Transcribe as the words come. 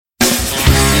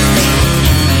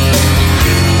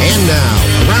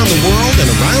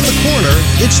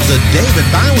It's the David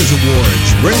Bowers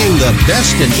Awards, bringing the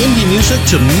best in indie music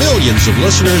to millions of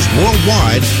listeners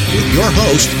worldwide with your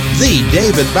host, The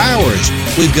David Bowers.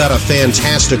 We've got a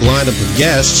fantastic lineup of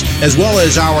guests, as well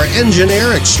as our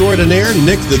engineer extraordinaire,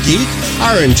 Nick the Geek,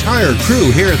 our entire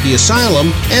crew here at the Asylum,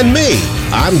 and me.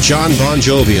 I'm John Bon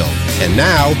Jovial. And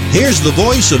now, here's the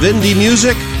voice of indie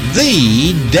music,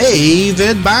 the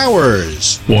David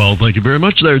Bowers. Well, thank you very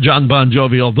much there, John Bon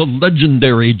Jovial, the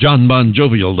legendary John Bon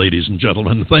Jovial, ladies and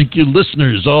gentlemen. Thank you,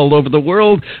 listeners all over the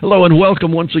world. Hello and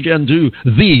welcome once again to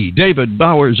the David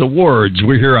Bowers Awards.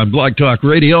 We're here on Blog Talk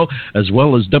Radio, as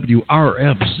well as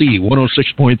WRFC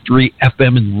 106.3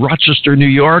 FM in Rochester, New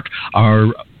York,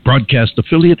 our broadcast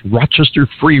affiliate, Rochester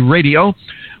Free Radio.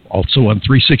 Also on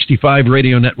 365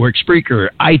 Radio Network, Spreaker,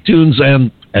 iTunes,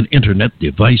 and an internet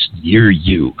device near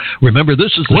you. Remember,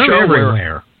 this is the show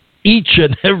where each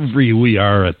and every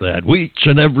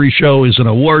show is an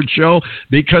award show,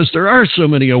 because there are so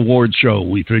many award shows.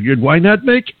 We figured, why not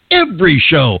make every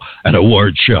show an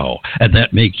award show? And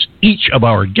that makes each of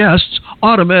our guests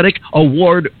automatic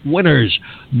award winners.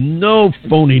 No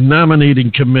phony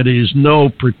nominating committees, no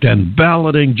pretend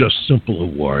balloting, just simple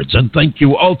awards. And thank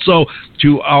you also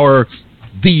to our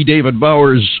The David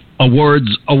Bowers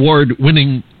Awards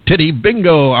award-winning Titty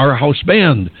Bingo, our house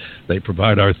band. They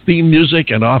provide our theme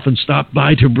music and often stop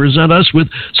by to present us with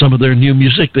some of their new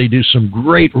music. They do some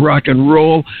great rock and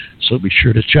roll, so be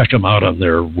sure to check them out on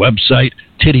their website,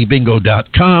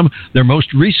 tittybingo.com. Their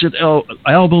most recent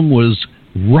album was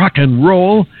Rock and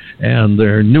Roll, and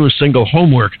their newest single,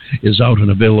 Homework, is out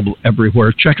and available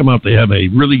everywhere. Check them out. They have a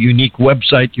really unique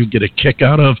website you get a kick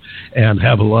out of and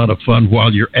have a lot of fun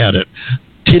while you're at it.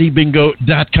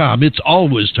 TittyBingo.com. It's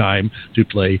always time to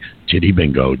play Titty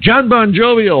Bingo. John Bon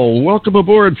Jovial, welcome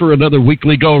aboard for another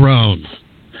weekly go-round.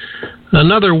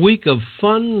 Another week of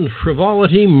fun,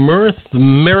 frivolity, mirth,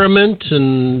 merriment,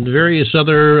 and various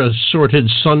other assorted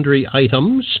sundry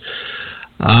items.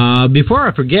 Before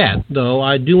I forget, though,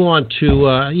 I do want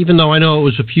to, even though I know it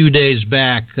was a few days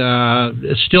back,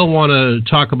 still want to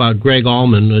talk about Gregg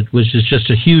Allman, which is just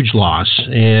a huge loss,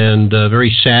 and very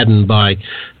saddened by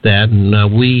that.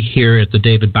 And we here at the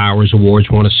David Bowers Awards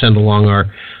want to send along our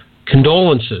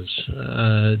condolences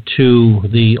to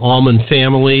the Allman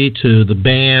family, to the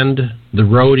band, the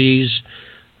roadies,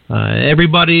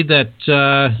 everybody that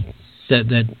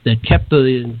kept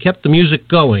the music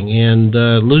going, and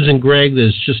losing Gregg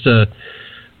is just a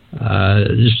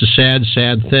sad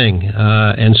thing,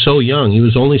 and so young. He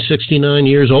was only 69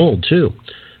 years old too.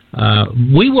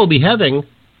 We will be having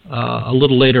a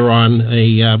little later on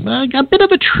a bit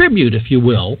of a tribute, if you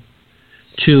will,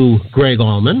 to Gregg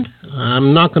Allman.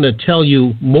 I'm not going to tell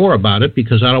you more about it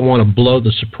because I don't want to blow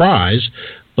the surprise,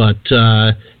 but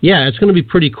yeah, it's going to be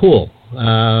pretty cool.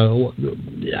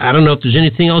 I don't know if there's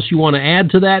anything else you want to add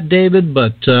to that, David,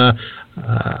 but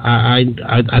I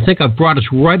think I've brought us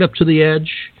right up to the edge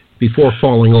before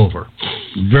falling over.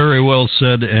 Very well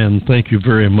said, and thank you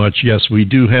very much. Yes, we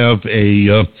do have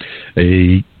a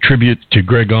tribute to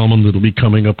Gregg Allman that'll be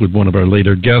coming up with one of our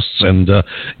later guests, and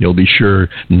you'll be sure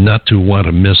not to want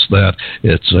to miss that.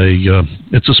 It's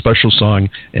a special song,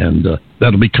 and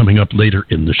that'll be coming up later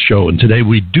in the show. And today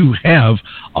we do have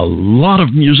a lot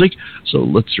of music, so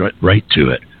let's get right to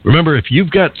it. Remember, if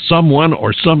you've got someone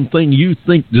or something you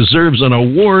think deserves an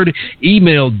award,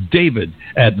 email David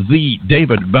at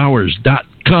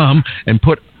TheDavidBowers.com and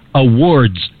put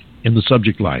awards in the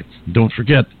subject line. Don't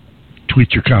forget,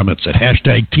 tweet your comments at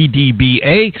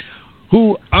 #TDBA.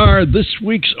 Who are this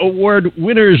week's award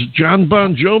winners, John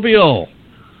Bon Jovial?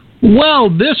 Well,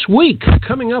 this week,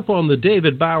 coming up on the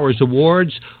David Bowers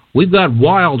Awards, we've got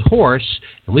Wild Horse,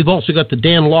 and we've also got the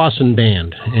Dan Lawson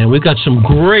Band. And we've got some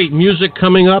great music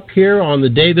coming up here on the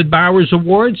David Bowers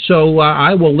Awards, so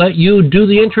I will let you do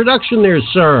the introduction there,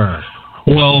 sir.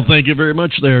 Well, thank you very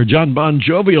much there, John Bon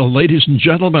Jovial. Ladies and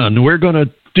gentlemen, we're going to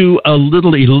do a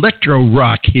little electro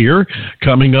rock here.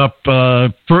 Coming up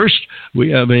first,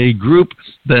 we have a group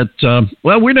that,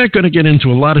 we're not going to get into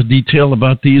a lot of detail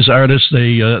about these artists.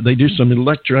 They do some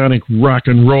electronic rock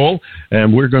and roll,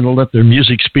 and we're going to let their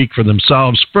music speak for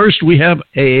themselves. First, we have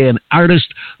an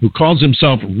artist who calls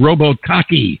himself Robo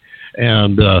Taki,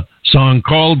 and a song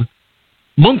called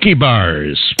Monkey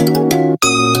Bars.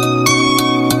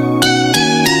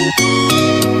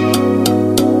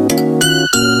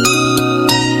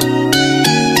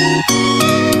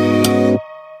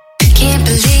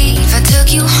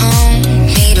 You home,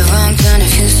 made a wrong turn, a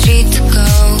few streets to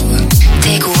go.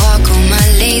 Take a walk on my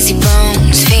lazy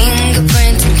bones,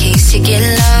 fingerprints in case you get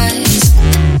lost.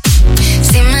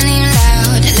 Say my name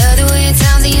loud, I love the way it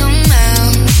sounds in your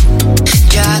mouth.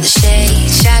 Draw the shade,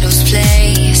 shadows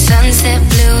play, sunset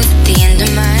blue.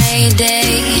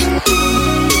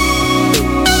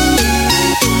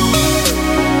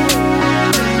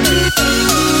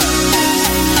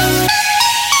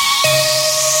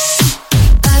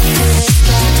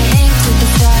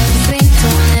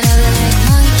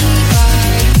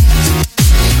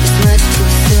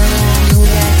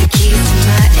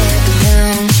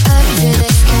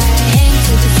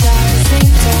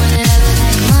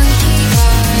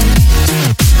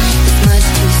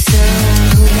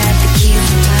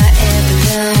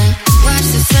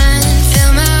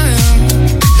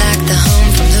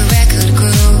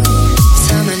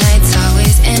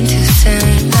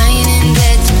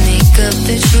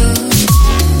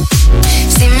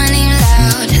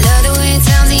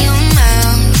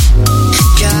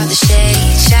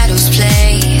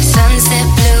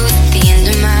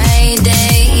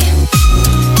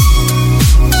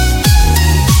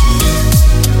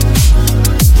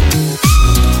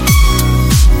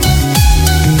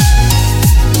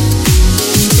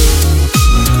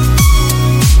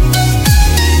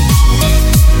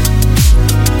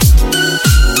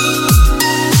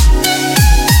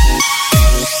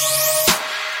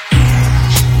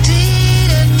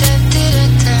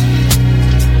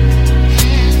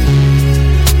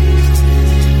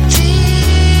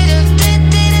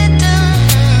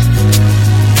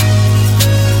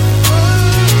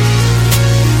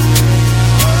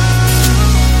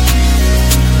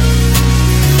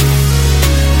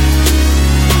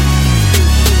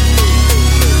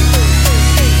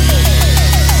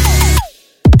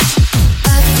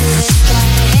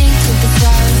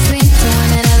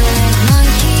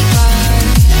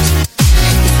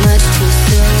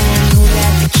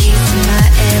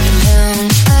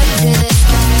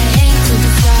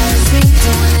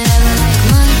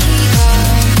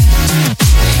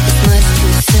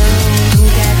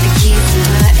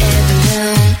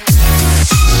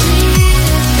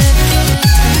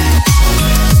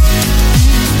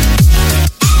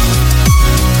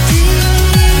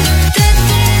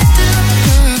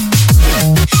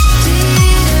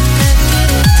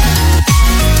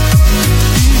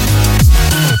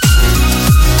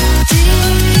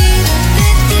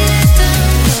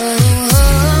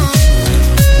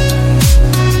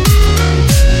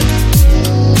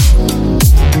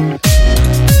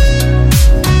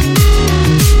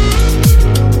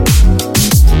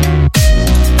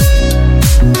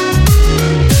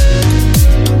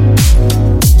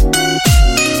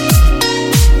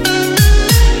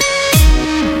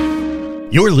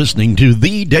 You're listening to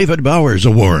the David Bowers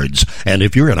Awards, and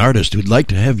if you're an artist who'd like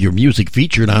to have your music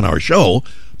featured on our show,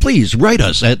 please write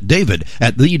us at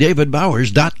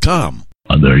david@thedavidbowers.com.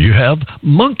 And there you have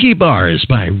Monkey Bars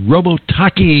by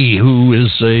Robotaki, who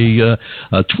is a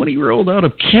 20-year-old out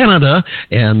of Canada,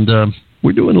 and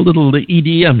we're doing a little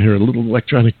EDM here, a little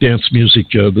electronic dance music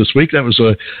this week. That was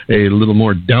a little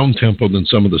more down-tempo than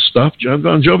some of the stuff. John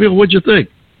Bon Jovial, what'd you think?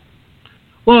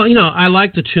 Well, I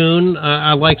like the tune.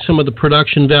 I like some of the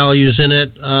production values in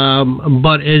it.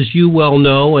 But as you well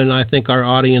know, and I think our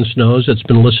audience knows that's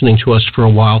been listening to us for a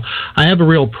while, I have a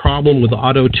real problem with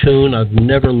auto-tune. I've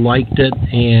never liked it,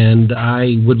 and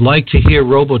I would like to hear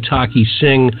Robotaki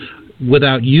sing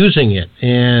without using it.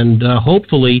 And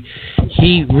hopefully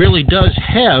he really does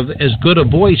have as good a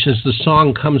voice as the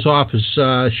song comes off as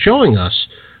showing us.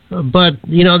 But,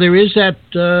 there is that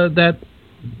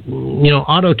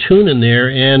auto-tune in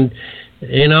there, and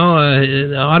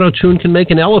auto-tune can make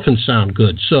an elephant sound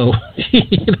good. So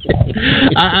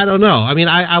I don't know. I mean,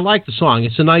 I like the song.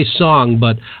 It's a nice song,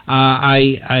 but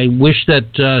I wish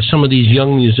that some of these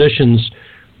young musicians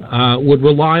would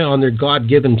rely on their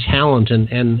God-given talent and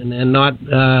not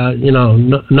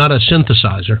not a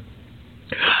synthesizer.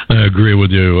 I agree with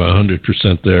you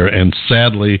 100% there, and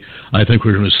sadly, I think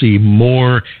we're going to see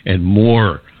more and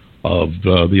more of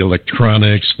the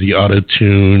electronics, the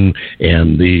auto-tune,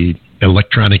 and the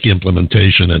electronic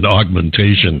implementation and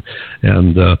augmentation.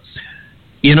 And,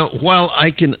 while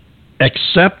I can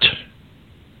accept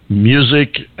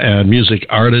music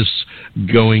artists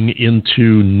going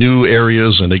into new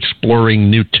areas and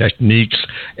exploring new techniques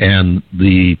and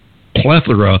the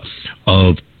plethora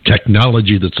of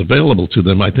technology that's available to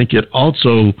them, I think it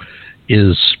also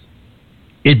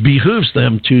it behooves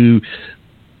them to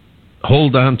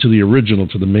hold on to the original,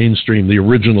 to the mainstream, the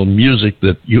original music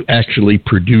that you actually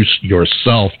produce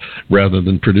yourself rather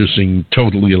than producing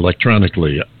totally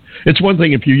electronically. It's one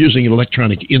thing if you're using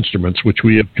electronic instruments, which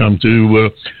we've come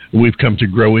to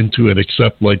grow into and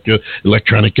accept, like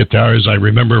electronic guitars. I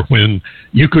remember when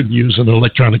you couldn't use an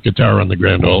electronic guitar on the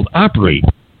Grand Ole Opry.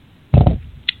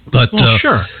 But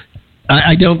sure.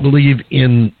 I don't believe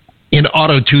in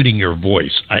auto-tuning your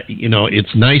voice.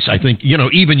 It's nice. I think,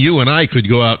 even you and I could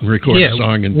go out and record a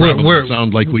song and probably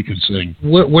sound like we could sing.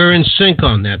 We're in sync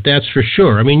on that, that's for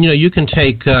sure. I mean, you can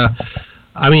take,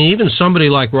 even somebody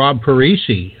like Rob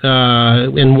Parisi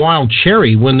in Wild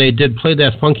Cherry, when they did play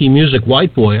that funky music,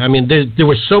 White Boy, I mean, there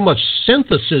was so much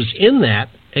synthesis in that,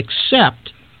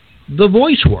 except the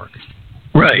voice work.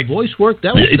 Right. The voice work,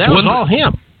 that was all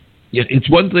him. It's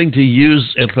one thing to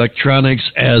use electronics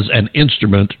as an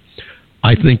instrument.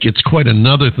 I think it's quite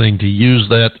another thing to use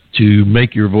that to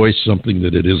make your voice something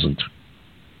that it isn't.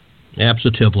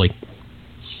 Absolutely.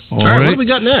 All right. What do we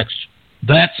got next?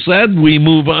 That said, we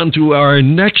move on to our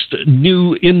next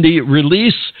new indie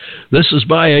release. This is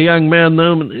by a young man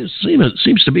known. It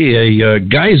seems to be a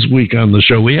guys' week on the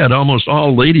show. We had almost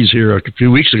all ladies here a few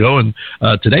weeks ago, and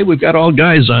today we've got all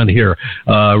guys on here.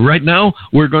 Right now,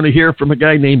 we're going to hear from a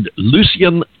guy named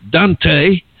Lucien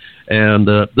Dante, and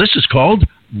this is called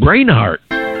Brainheart.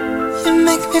 You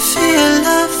make me feel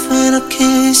love when I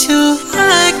kiss you,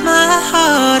 like my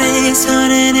heart is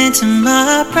turning into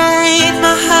my brain.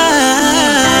 My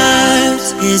heart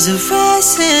is a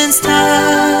rising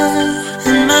star,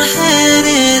 and my head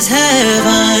is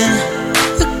heaven.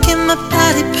 You give my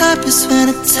body purpose when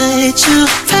I touch you,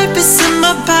 purpose in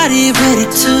my body ready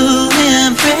to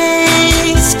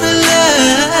embrace the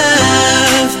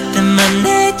love that my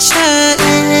nature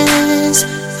is.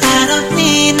 I don't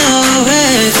need no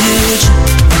refuge.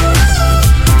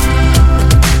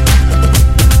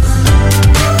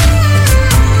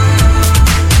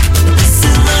 This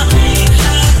is my main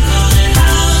heart calling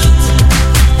out.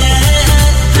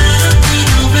 Yeah, I don't need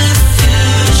no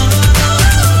refuge.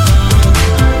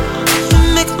 You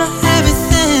make my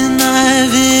everything my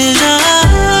vision,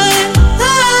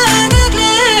 like a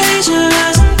glacier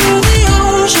rising through the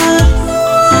ocean.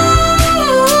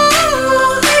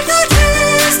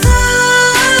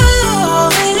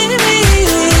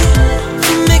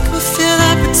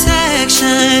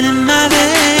 In my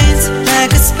veins,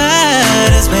 like a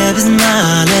spider's web is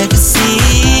my legacy.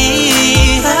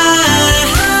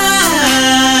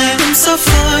 I'm so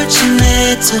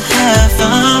fortunate to have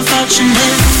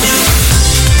unfortunate you.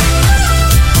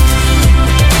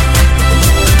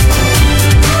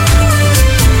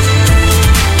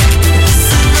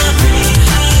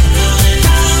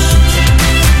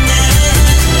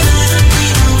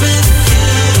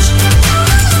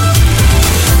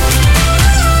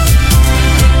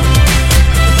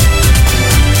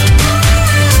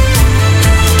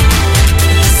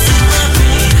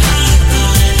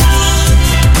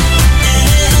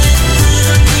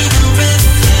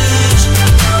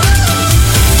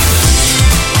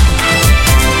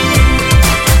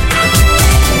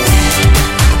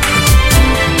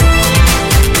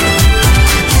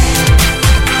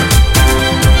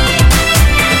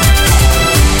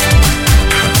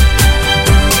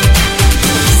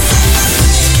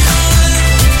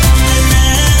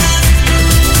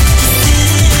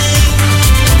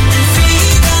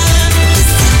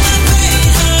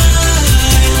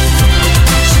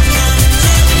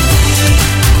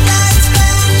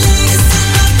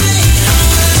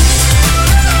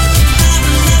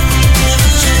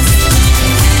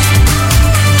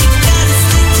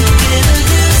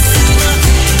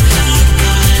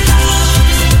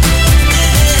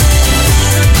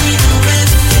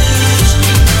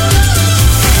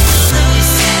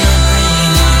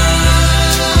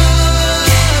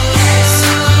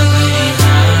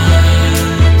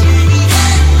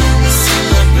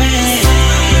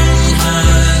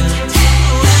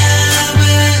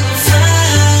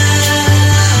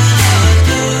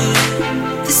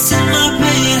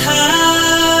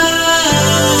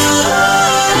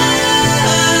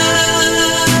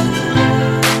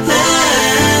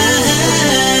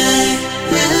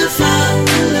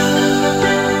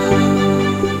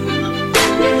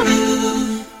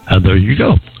 you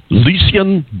go.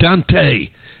 Lucien Dante.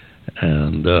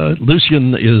 And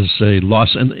Lucien is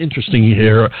interesting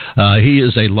here, he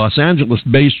is a Los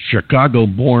Angeles-based,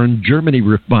 Chicago-born,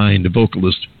 Germany-refined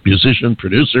vocalist, musician,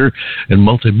 producer, and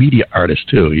multimedia artist,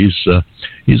 too.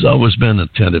 He's always been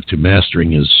attentive to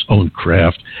mastering his own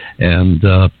craft, and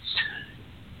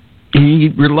he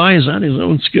relies on his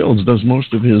own skills, does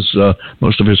most of his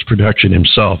production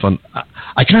himself. And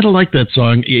I kind of like that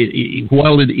song.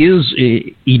 While it is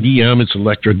EDM, it's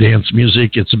electro dance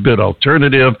music, it's a bit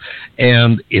alternative,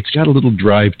 and it's got a little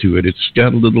drive to it. It's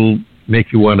got a little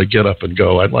make you want to get up and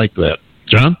go. I like that.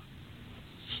 John?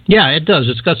 Yeah, it does.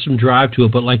 It's got some drive to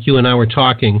it, but like you and I were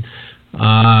talking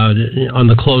on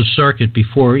the closed circuit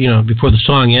before the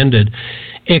song ended,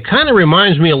 it kind of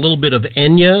reminds me a little bit of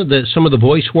Enya, some of the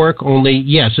voice work, only,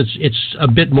 yes, it's a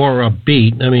bit more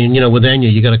upbeat. I mean, with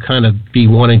Enya, you got to kind of be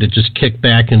wanting to just kick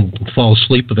back and fall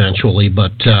asleep eventually,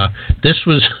 but this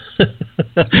was,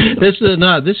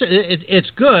 it's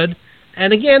good.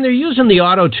 And again, they're using the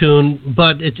auto-tune,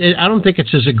 but I don't think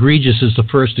it's as egregious as the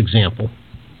first example.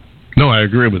 No, I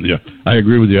agree with you. I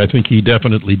think he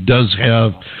definitely does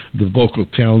have the vocal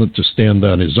talent to stand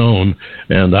on his own,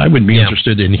 and I would be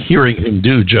interested in hearing him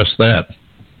do just that.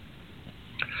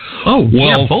 Oh,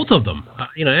 well, yeah, both of them.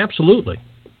 Absolutely.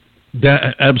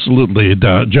 Absolutely.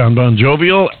 John Bon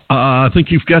Jovial, I think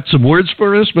you've got some words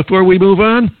for us before we move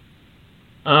on?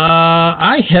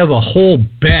 I have a whole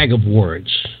bag of words.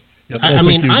 I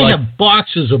have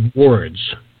boxes of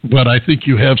words. But I think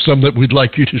you have some that we'd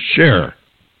like you to share.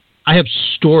 I have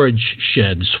storage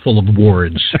sheds full of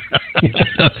words.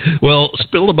 Well,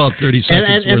 spill about 30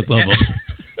 seconds worth of them.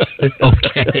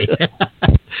 Okay.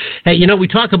 Hey, we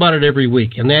talk about it every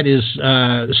week, and that is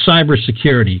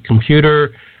cybersecurity,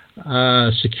 computer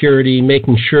security,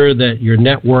 making sure that your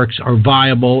networks are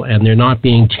viable and they're not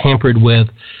being tampered with.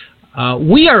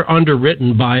 We are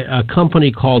underwritten by a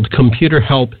company called Computer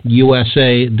Help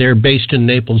USA. They're based in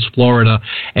Naples, Florida,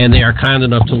 and they are kind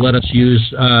enough to let us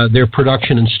use their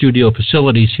production and studio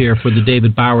facilities here for the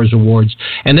David Bowers Awards.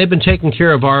 And they've been taking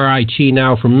care of our IT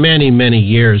now for many, many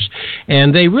years.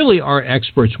 And they really are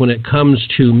experts when it comes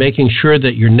to making sure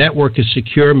that your network is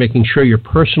secure, making sure your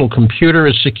personal computer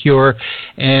is secure,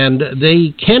 and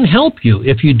they can help you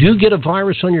if you do get a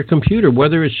virus on your computer,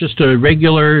 whether it's just a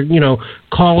regular,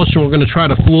 call us and we're going to try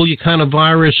to fool you kind of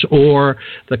virus, or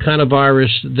the kind of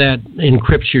virus that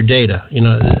encrypts your data.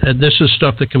 This is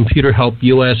stuff that Computer Help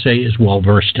USA is well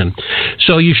versed in.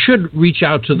 So you should reach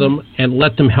out to them and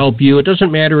let them help you. It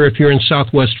doesn't matter if you're in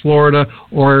Southwest Florida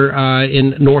or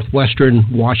in Northwestern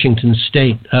Washington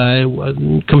State.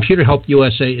 Computer Help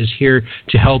USA is here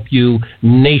to help you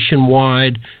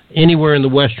nationwide, anywhere in the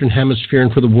Western Hemisphere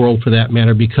and for the world for that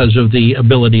matter, because of the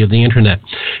ability of the Internet.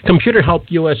 Computer Help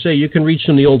USA, you can reach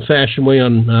them the old-fashioned way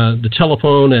on the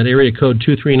telephone at area code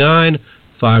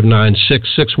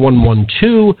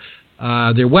 239-596-6112.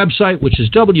 Their website, which is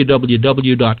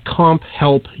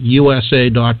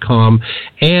www.comphelpusa.com.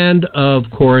 And, of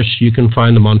course, you can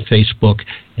find them on Facebook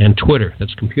and Twitter.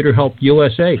 That's Computer Help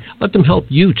USA. Let them help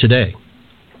you today.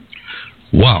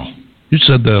 Wow. You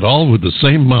said that all with the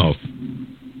same mouth.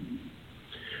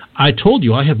 I told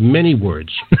you I have many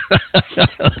words.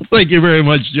 Thank you very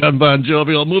much, John Bon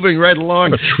Jovial. Moving right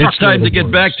along, it's time to get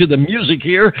back to the music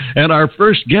here. And our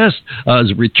first guest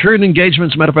is a return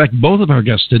engagement. As a matter of fact, both of our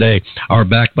guests today are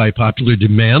back by popular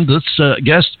demand. This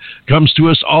guest comes to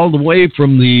us all the way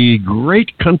from the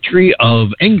great country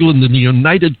of England in the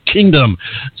United Kingdom.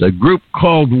 It's a group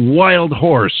called Wild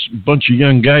Horse, a bunch of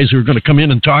young guys who are going to come in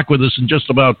and talk with us in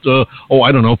just about, 4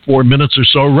 minutes or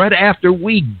so, right after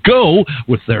we go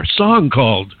with their song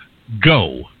called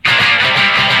Go.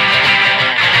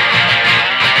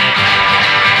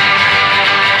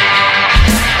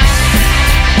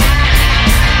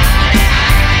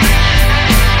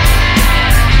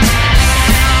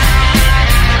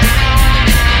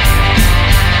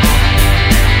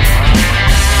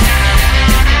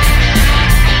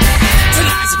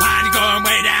 Tonight's a party going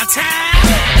way downtown.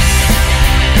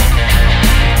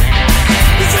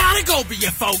 You gotta go, but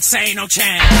your folks ain't no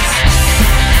chance.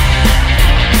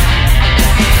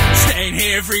 Staying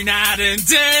here every night and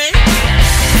day.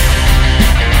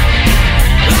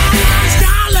 Long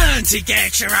darling, to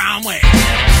get your own way. Hey,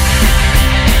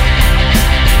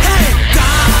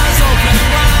 doors open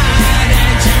wide,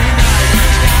 and you know what you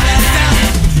gotta do.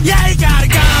 Yeah, you gotta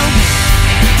go.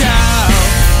 Go.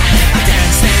 I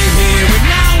can't stay here with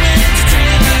no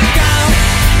entertainment. Go.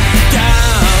 Go.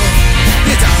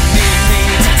 You don't need me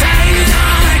to tell you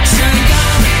direction. Go.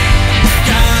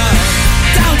 Go.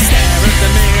 Don't stare at the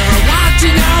mirror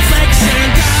watching your reflection.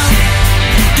 Go.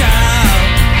 Go.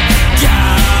 Go.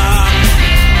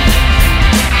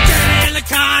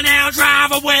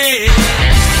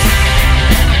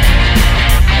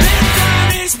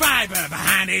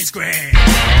 is great. I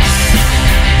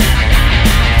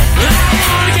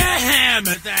wanna get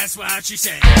hammered, that's what she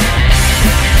said.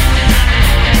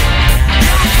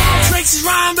 Tricks is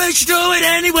wrong, but you do it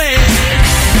anyway.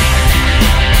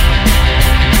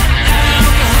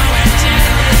 Alcohol and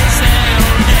jealous,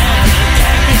 they'll never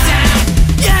get me down.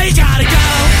 Yeah, you gotta go.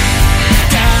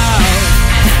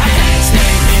 I can't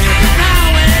stay here with no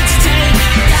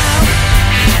entertainment.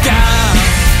 Go.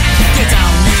 You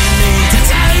don't need me to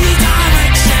tell you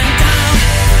direction.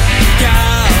 Go.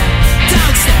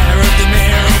 Don't stare at the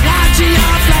mirror, watching your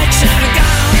reflection. Go.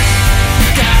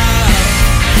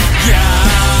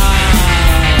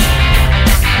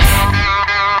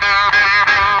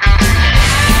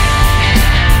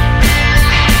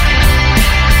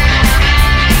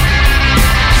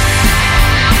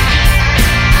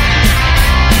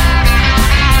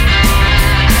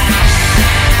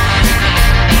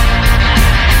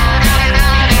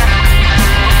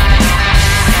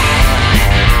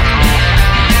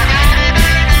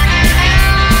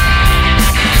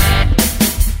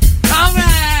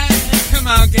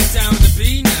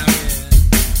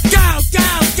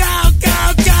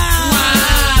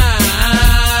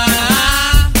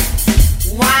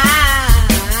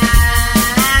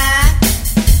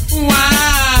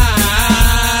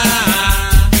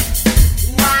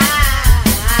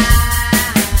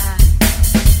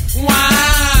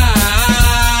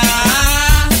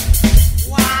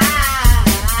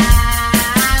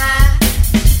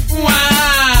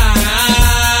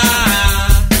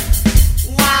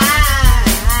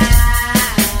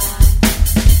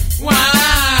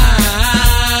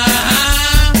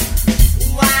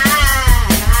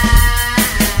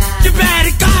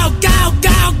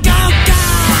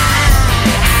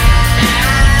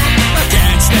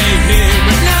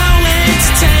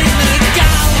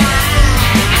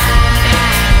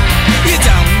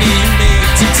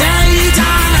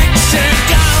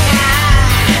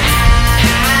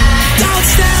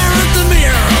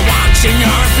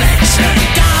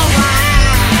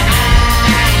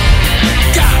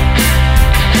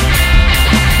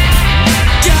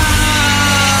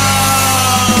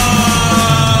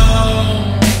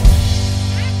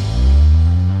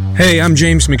 Hey, I'm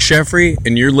James McSheffrey,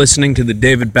 and you're listening to the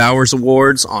David Bowers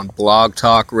Awards on Blog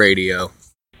Talk Radio.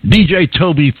 DJ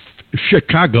Toby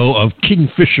Chicago of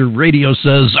Kingfisher Radio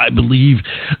says, I believe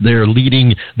they're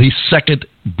leading the second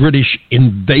British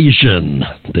invasion.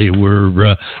 They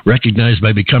were recognized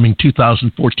by becoming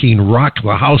 2014 Rock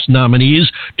the House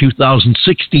nominees,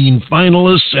 2016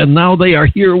 finalists, and now they are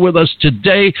here with us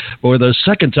today for the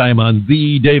second time on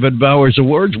the David Bowers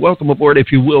Awards. Welcome aboard,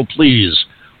 if you will, please.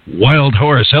 Wild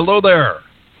Horse, hello there.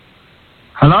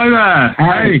 Hello there.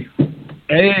 Hey.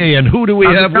 Hey, and who do we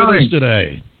have with us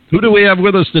today? Who do we have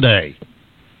with us today?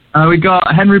 We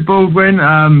got Henry Baldwin,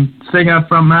 singer,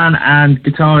 frontman, and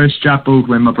guitarist Jack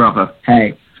Baldwin, my brother.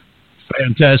 Hey.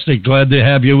 Fantastic. Glad to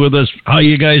have you with us. How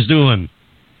you guys doing?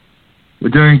 We're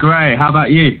doing great. How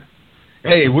about you?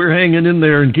 Hey, we're hanging in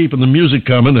there and keeping the music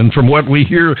coming, and from what we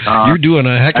hear, you're doing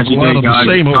a heck of a lot of the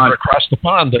same over across the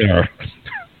pond there.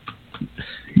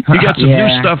 You got some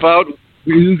new stuff out.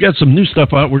 You got some new stuff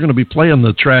out. We're going to be playing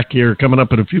the track here coming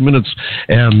up in a few minutes.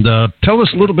 And tell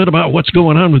us a little bit about what's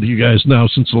going on with you guys now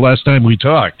since the last time we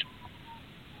talked.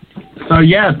 So,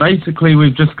 yeah, basically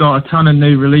we've just got a ton of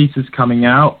new releases coming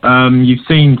out. You've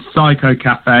seen Psycho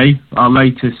Cafe, our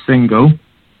latest single.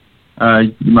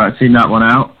 You might have seen that one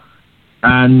out.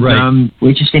 And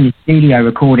we're just in the studio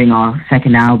recording our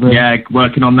second album. Yeah,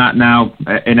 working on that now,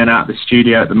 in and out of the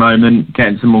studio at the moment,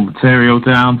 getting some more material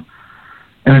down.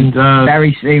 And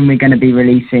very soon we're going to be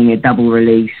releasing a double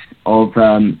release of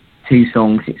 2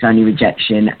 songs, It's Only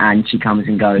Rejection and She Comes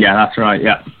and Goes. Yeah, that's right,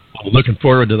 yeah. I'm looking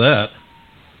forward to that.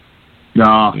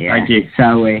 No, thank you.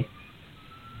 So we.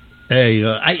 Hey,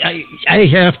 I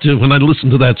have to, when I listen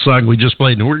to that song we just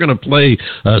played, and we're going to play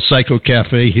Psycho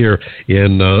Cafe here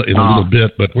in a little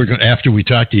bit, but we're going after we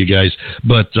talk to you guys.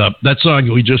 But that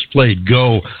song we just played,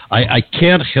 Go, I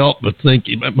can't help but think,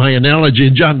 my analogy,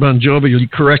 and John Bon Jovi, you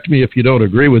correct me if you don't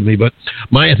agree with me, but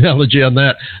my analogy on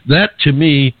that to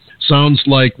me sounds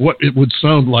like what it would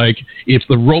sound like if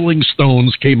the Rolling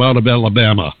Stones came out of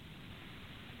Alabama.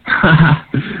 Wow.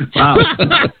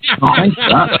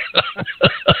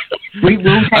 We'll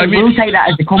take that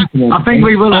as a compliment. I think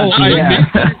we will.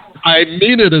 I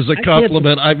mean it as a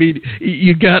compliment. I mean,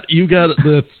 you got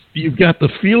the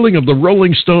feeling of the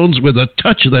Rolling Stones with a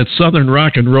touch of that Southern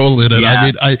rock and roll in it.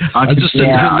 Yeah, I mean, listening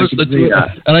to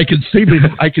it, and I can see me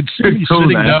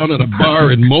sitting down at a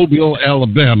bar in Mobile,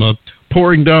 Alabama,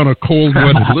 pouring down a cold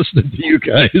one and listening to you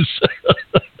guys.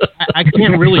 I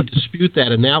can't really dispute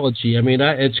that analogy. I mean,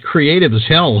 it's creative as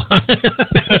hell.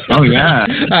 Oh yeah,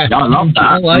 I love that.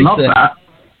 I love that.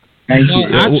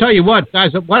 I'll tell you what,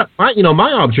 guys.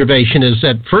 My observation is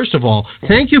that, first of all,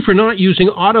 thank you for not using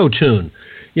auto-tune.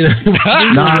 You know,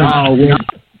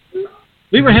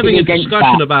 we were having a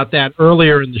discussion about that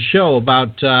earlier in the show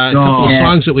about a couple of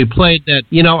songs that we played that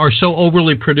are so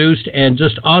overly produced and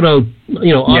just auto-tuned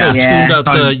out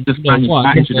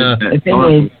the thing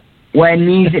is, when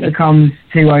music becomes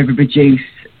too overproduced,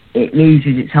 it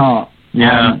loses its heart.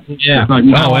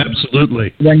 Oh,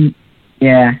 absolutely.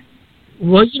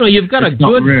 Well, you've got a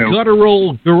good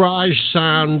guttural garage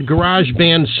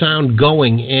band sound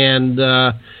going, and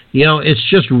it's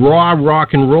just raw rock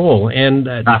and roll. And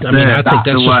I think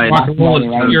that's rock and roll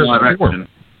in your form.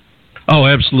 Oh,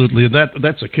 absolutely.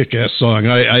 That's a kick-ass song.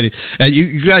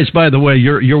 You guys, by the way,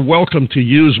 you're welcome to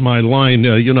use my line.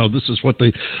 This is what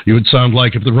you would sound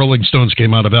like if the Rolling Stones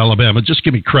came out of Alabama. Just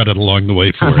give me credit along the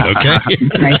way for it, okay?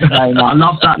 Thank you very much. I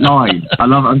love that line.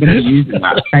 I'm going to be using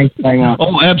that. Thank you very much.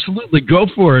 Oh, absolutely. Go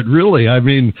for it, really. I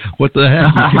mean, what the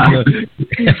heck?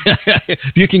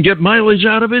 If you can get mileage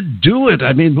out of it, do it.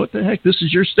 I mean, what the heck? This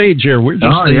is your stage here. We're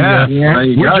just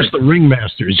we're just the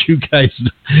ringmasters.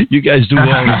 You guys do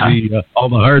all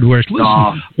the hard work.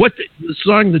 Listen, what the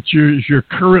song that your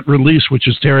current release, which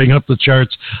is tearing up the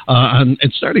charts and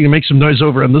starting to make some noise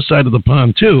over on this side of the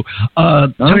pond too. Tell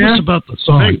us about the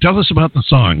song. Tell us about the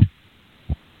song.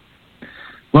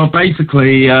 Well,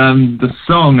 basically, the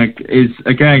song is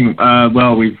again.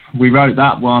 We wrote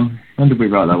that one. When did we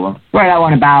write that one? We wrote that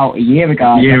one about a year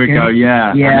ago.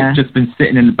 Yeah. And it's just been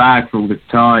sitting in the bag for all this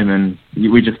time, and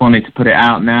we just wanted to put it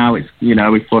out now. It's we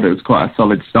thought it was quite a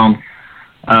solid song.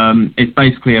 It's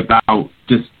basically about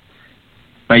just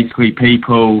basically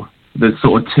people. There's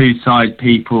sort of two-side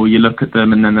people. You look at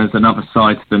them, and then there's another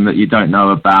side to them that you don't know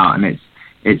about, and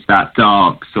it's that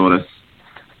dark sort of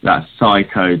that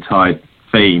psycho type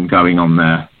theme going on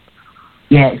there.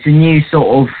 Yeah, it's a new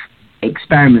sort of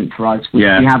experiment for us, which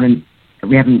we haven't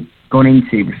gone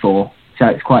into before. So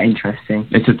it's quite interesting.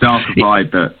 It's a darker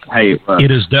vibe, but hey, it works.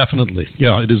 It is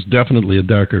definitely a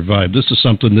darker vibe. This is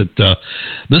something that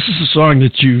this is a song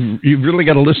that you really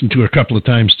got to listen to a couple of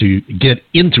times to get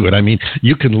into it. I mean,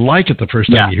 you can like it the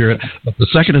first time you hear it, but the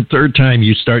second and third time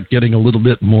you start getting a little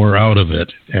bit more out of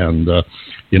it, and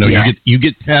you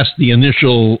get past the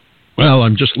initial. Well,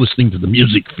 I'm just listening to the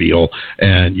music feel,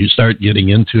 and you start getting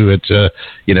into it.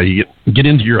 You get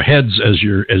into your heads as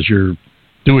you're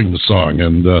doing the song,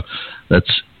 and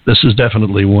this is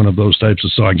definitely one of those types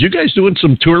of songs. You guys doing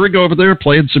some touring over there,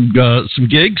 playing some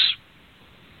gigs?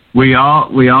 We are.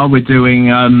 We're doing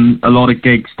a lot of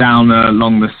gigs down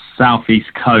along the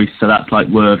southeast coast, so that's like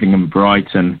Worthing and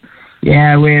Brighton.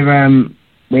 Yeah,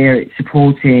 we're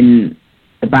supporting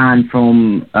a band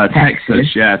from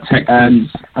Texas. Yeah, Texas.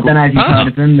 I don't know if you've heard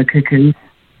of them, the Cuckoos.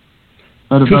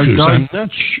 Heard of those guys?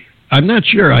 I'm not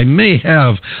sure. I may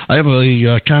have. I have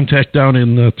a contact down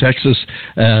in Texas,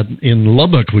 in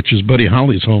Lubbock, which is Buddy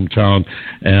Holly's hometown,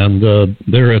 and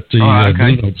they're at the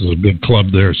it's a big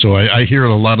club there. So I hear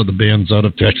a lot of the bands out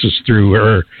of Texas through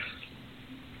her.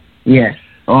 Yeah.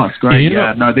 Oh, it's great.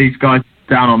 Yeah. No, these guys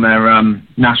down on their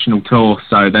national tour,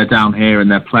 so they're down here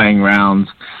and they're playing around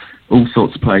all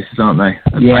sorts of places, aren't they?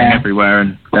 They're playing everywhere,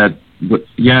 and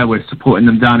we're supporting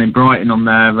them down in Brighton on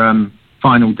their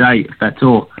final date of their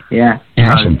tour. Yeah.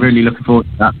 Awesome. I'm really looking forward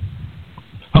to that.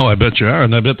 Oh, I bet you are,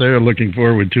 and I bet they're looking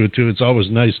forward to it too. It's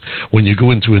always nice when you go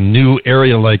into a new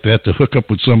area like that to hook up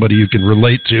with somebody you can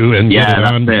relate to and get it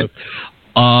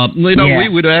on. We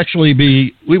would actually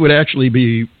be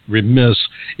remiss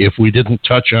if we didn't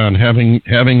touch on having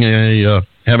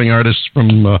artists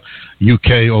from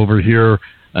UK over here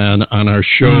and on our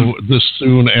show this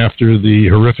soon after the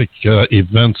horrific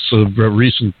events of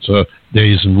recent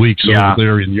days and weeks over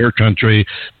there in your country.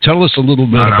 Tell us a little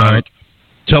bit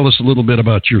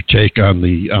about your take on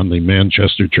the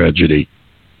Manchester tragedy.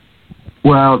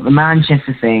 Well, the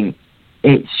Manchester thing,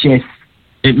 it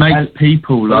makes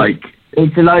people like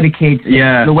it's a load of kids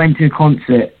that went to a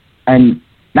concert, and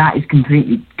that is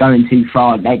completely going too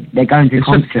far. They're going to a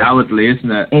concert. It's cowardly,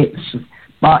 isn't it?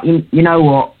 But you know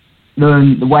what?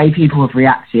 The way people have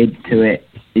reacted to it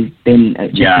has been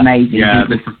just amazing. Yeah,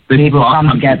 people come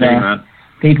together.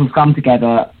 People come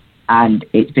together, and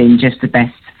it's been just the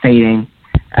best feeling.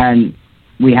 And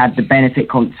we had the benefit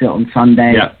concert on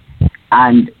Sunday,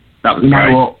 and that was you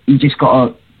know what? You just got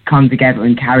to come together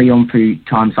and carry on through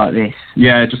times like this.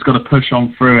 Yeah, just got to push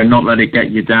on through and not let it get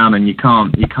you down. And you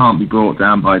can't be brought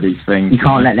down by these things. You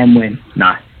can't let them win.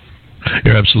 No.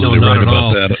 You're absolutely right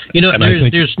about that. You know,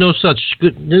 there's no such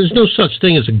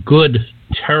thing as a good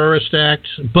terrorist act,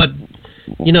 but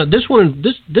you know, this one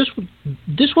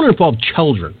involved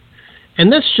children,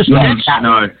 and that's just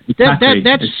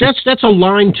that's a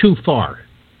line too far.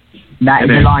 That is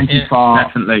a line too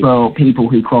far for people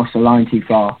who cross the line too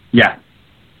far. Yeah.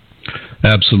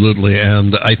 Absolutely,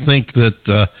 and I think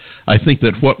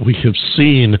that what we have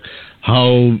seen,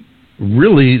 how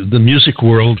really the music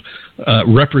world,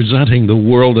 representing the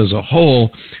world as a whole,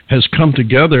 has come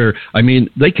together. I mean,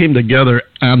 they came together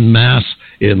en masse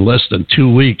in less than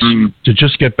 2 weeks to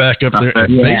just get back up there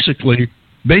and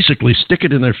basically stick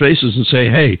it in their faces and say,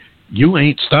 "Hey, you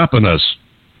ain't stopping us."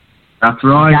 That's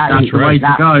right. That's the way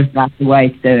to go. That's the way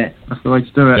to do it. That's the way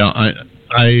to do it.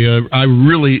 Yeah, I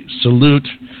really salute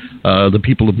the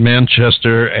people of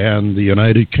Manchester and the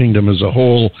United Kingdom as a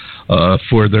whole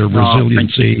for their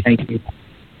resiliency. Thank you.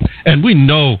 And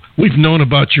we've known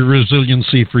about your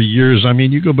resiliency for years. I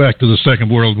mean, you go back to the Second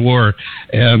World War,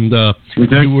 and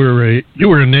you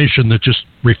were a nation that just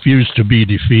refused to be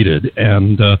defeated.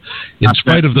 And in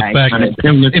spite of the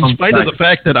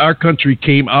fact that our country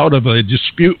came out of a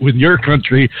dispute with your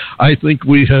country, I think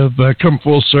we have come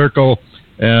full circle.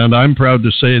 And I'm proud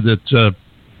to say that,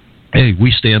 hey,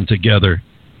 we stand together.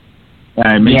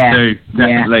 Me too.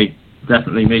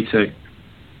 Definitely, me too.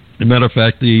 As a matter of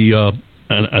fact,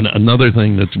 another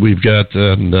thing that we've got,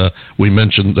 and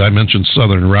I mentioned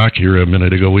Southern Rock here a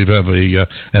minute ago. We have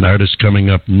an artist coming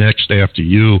up next after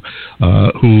you,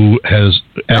 who has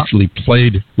actually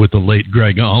played with the late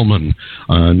Gregg Allman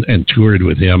and toured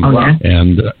with him,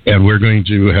 and we're going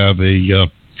to have a.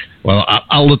 Well,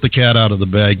 I'll let the cat out of the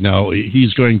bag now.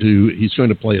 He's going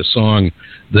to play a song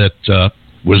that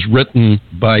was written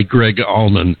by Gregg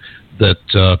Allman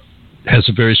that has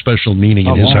a very special meaning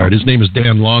in his heart. His name is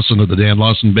Dan Lawson of the Dan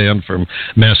Lawson Band from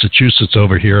Massachusetts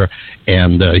over here,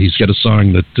 and he's got a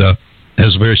song that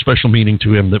has a very special meaning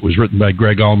to him that was written by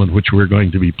Gregg Allman, which we're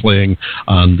going to be playing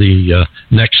on the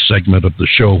next segment of the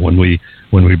show when we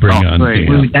bring on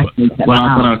Dan.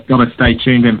 I've got to stay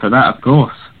tuned in for that, of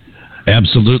course.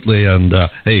 Absolutely, and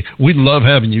hey, we love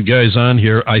having you guys on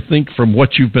here. I think from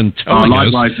what you've been telling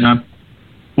us... likewise, man.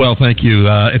 Well, thank you.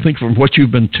 I think from what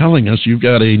you've been telling us, you've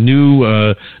got a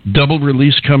new double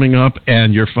release coming up,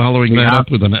 and you're following that up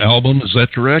with an album. Is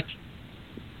that correct?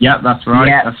 Yeah, that's right.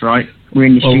 Yeah. That's right. We're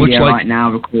in the studio right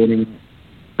now recording.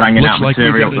 Banging out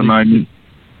material at the moment.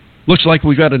 Looks like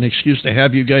we've got an excuse to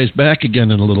have you guys back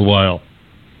again in a little while.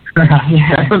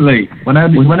 Definitely.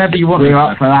 Whenever you want. We're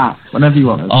up for that. Whenever you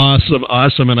want.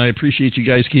 Awesome, and I appreciate you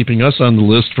guys keeping us on the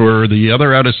list for the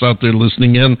other artists out there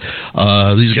listening in.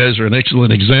 These guys are an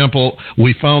excellent example.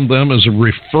 We found them as a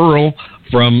referral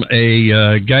from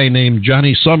a guy named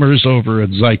Johnny Summers over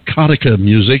at Zycotica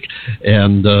Music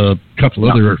and a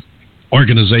couple other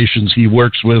organizations he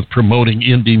works with promoting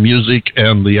indie music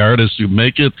and the artists who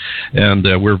make it, and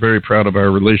we're very proud of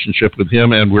our relationship with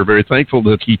him, and we're very thankful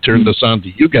that he turned us on to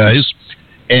you guys,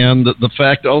 and the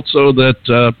fact also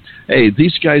that hey,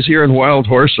 these guys here in Wild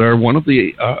Horse are one of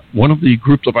the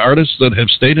groups of artists that have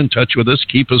stayed in touch with us,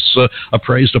 keep us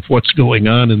appraised of what's going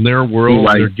on in their world,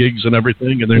 their gigs and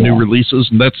everything, and their new releases,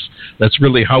 and that's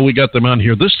really how we got them on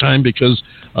here this time, because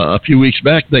a few weeks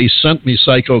back they sent me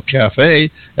Psycho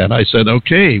Cafe, and I said,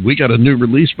 okay, we got a new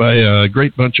release by a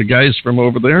great bunch of guys from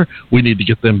over there. We need to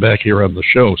get them back here on the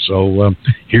show. So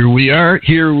here we are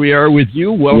with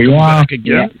you. Welcome back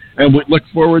again, and we look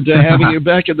forward to having you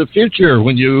back in the future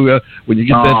when you get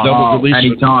that double release.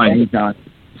 Anytime.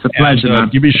 It's a pleasure.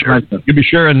 And, you be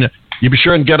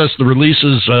sure and get us the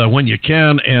releases when you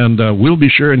can, and we'll be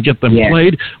sure and get them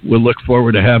played. We'll look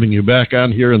forward to having you back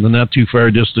on here in the not too far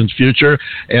distant future.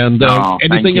 And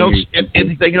anything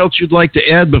else you'd like to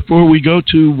add before we go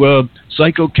to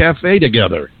Psycho Cafe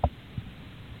together?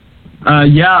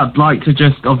 I'd like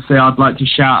to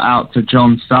shout out to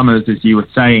John Summers, as you were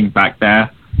saying back there.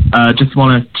 Just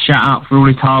want to shout out for all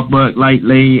his hard work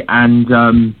lately,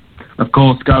 and of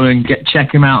course go and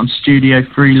check him out on Studio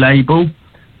Free label,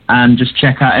 and just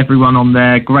check out everyone on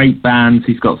there. Great bands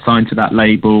he's got signed to that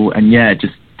label, and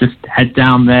just head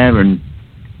down there and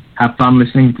have fun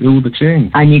listening to all the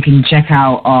tunes. And you can check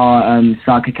out our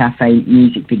Psycho Cafe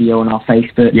music video on our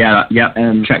Facebook.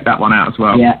 Check that one out as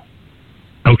well. Yeah.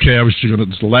 Okay,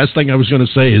 the last thing I was going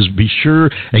to say is be sure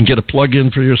and get a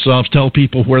plug-in for yourself. Tell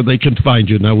people where they can find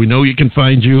you. Now, we know you can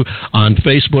find you on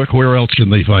Facebook. Where else can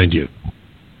they find you?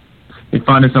 You can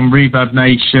find us on Reverb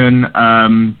Nation.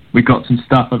 We've got some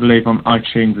stuff, I believe, on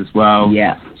iTunes as well.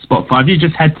 Yeah. Spotify. If you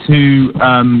just head to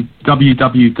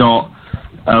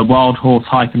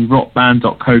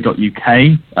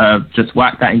wildhorse-rockband.co.uk. Just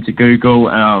whack that into Google,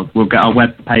 and we'll get our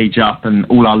web page up, and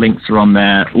all our links are on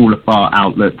there, all of our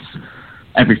outlets,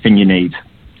 everything you need.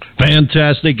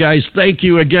 Fantastic, guys. Thank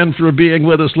you again for being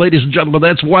with us. Ladies and gentlemen,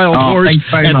 that's Wild Horse. Thanks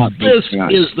very much. This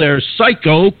is their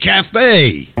Psycho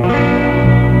Cafe.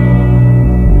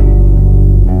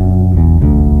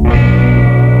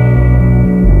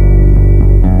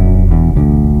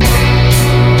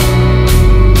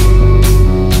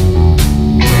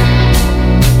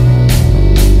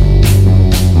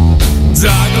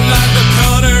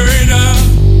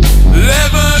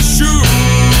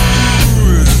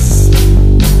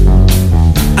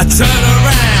 Turn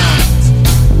around,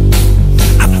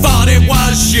 I thought it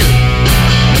was you.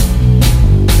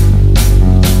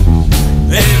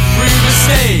 Every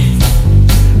mistake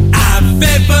I've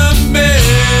ever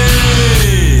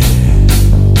made,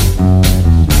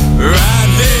 right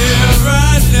here,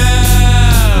 right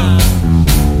now.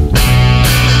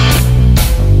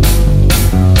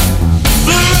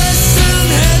 Fluorescent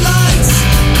headlights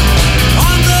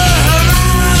on the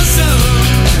horizon.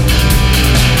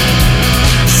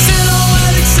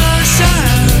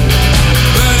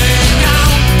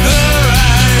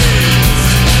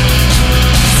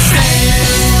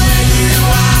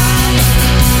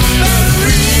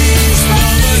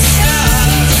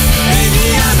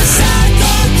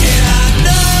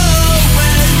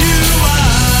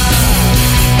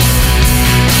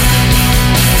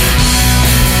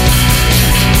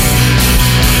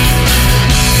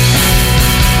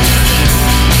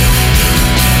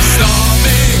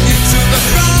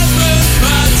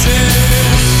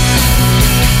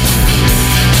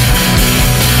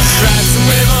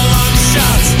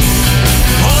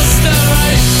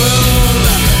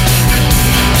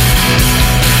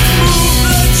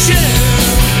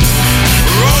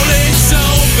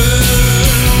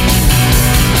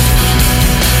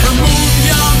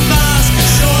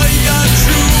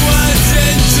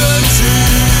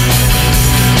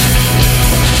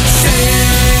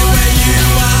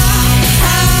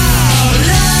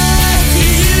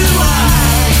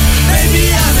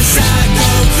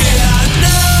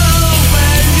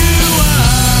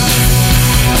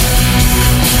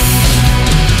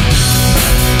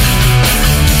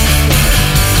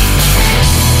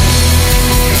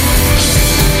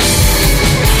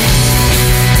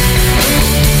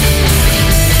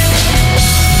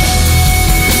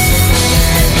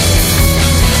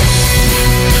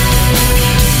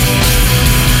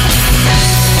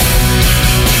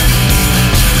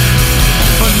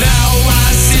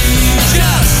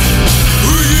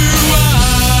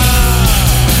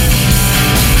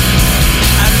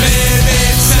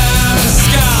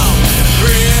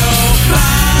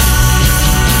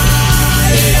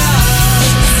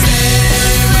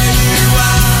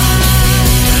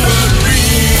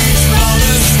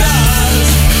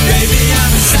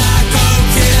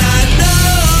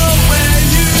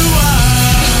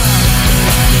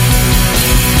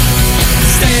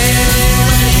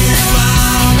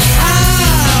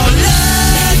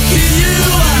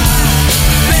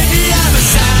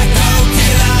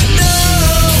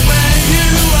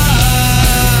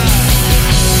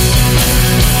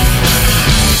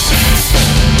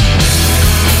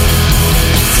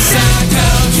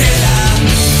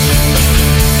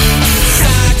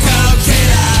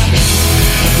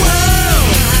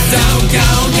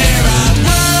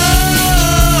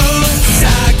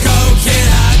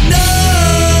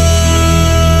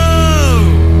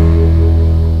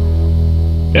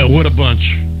 What a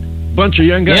bunch of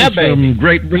young guys from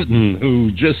Great Britain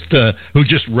who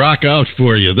just rock out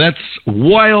for you. That's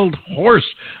Wild Horse,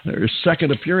 their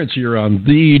second appearance here on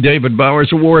the David Bowers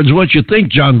Awards. What you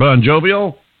think, John Bon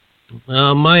Jovial?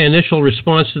 My initial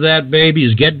response to that, baby,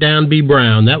 is Get Down, Be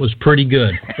Brown. That was pretty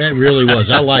good. That really was.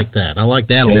 I like that. I like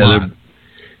that a lot.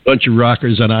 Bunch of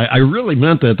rockers, and I really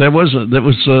meant that. That was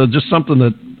just something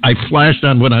that I flashed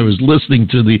on when I was listening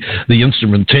to the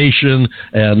instrumentation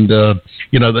and the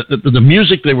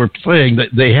music they were playing.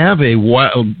 They have a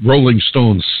wild Rolling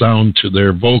Stones sound to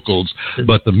their vocals,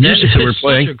 but the music they were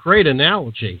playing. Such a great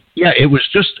analogy. Yeah, it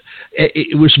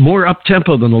was more up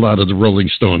tempo than a lot of the Rolling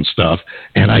Stones stuff,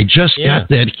 and I just got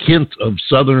that hint of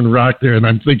Southern rock there, and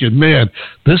I'm thinking, man,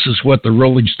 this is what the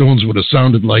Rolling Stones would have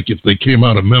sounded like if they came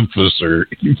out of Memphis or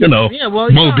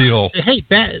Mobile. Hey,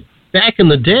 back in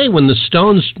the day when the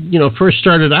Stones, first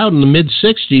started out in the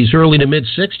mid-'60s, early to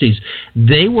mid-'60s,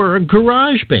 they were a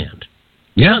garage band.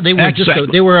 Yeah, they were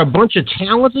they were a bunch of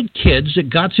talented kids that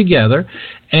got together,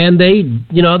 and they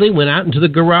went out into the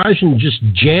garage and just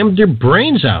jammed their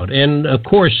brains out. And of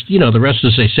course, the rest,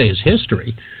 as they say, is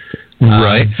history.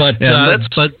 Right.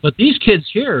 But these kids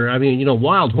here, I mean,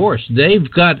 Wild Horse, they've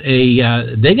got a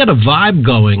vibe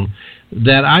going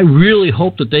that I really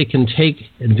hope that they can take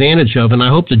advantage of, and I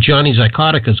hope that Johnny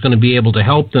Zykotica is going to be able to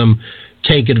help them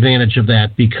take advantage of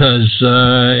that, because,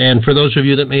 and for those of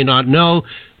you that may not know,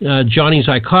 Johnny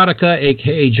Zykotica,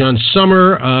 a.k.a. John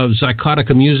Summer of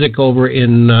Zykotica Music over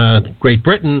in Great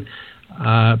Britain,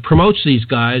 promotes these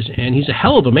guys, and he's a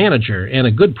hell of a manager and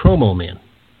a good promo man.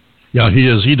 Yeah, he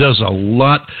is. He does a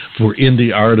lot for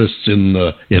indie artists in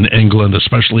England,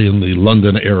 especially in the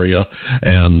London area,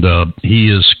 and he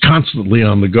is constantly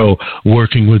on the go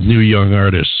working with new young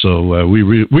artists. So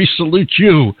we salute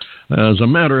you. As a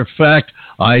matter of fact,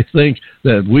 I think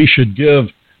that we should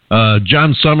give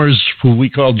John Summers, who we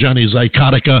call Johnny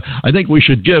Zykotica, I think we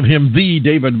should give him the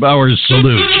David Bowers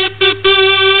salute.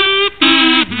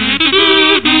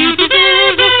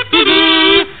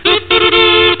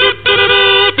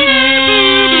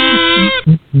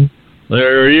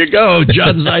 There you go,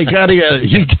 John Zykotica.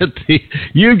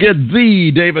 You get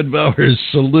the David Bowers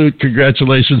salute.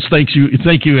 Congratulations! Thank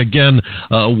you again,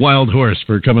 Wild Horse,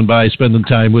 for coming by, spending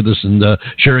time with us, and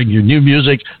sharing your new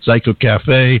music, Psycho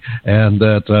Cafe, and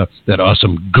that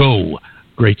awesome Go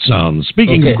Great Sounds.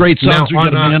 Speaking of great sounds, we've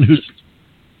got a man who's.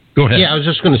 Go ahead. Yeah, I was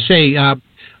just going to say.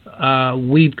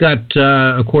 We've got,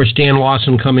 of course, Dan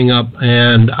Lawson coming up,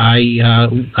 and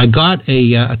I got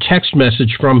a text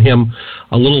message from him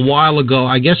a little while ago.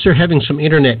 I guess they're having some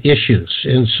internet issues,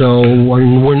 and so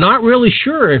we're not really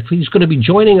sure if he's going to be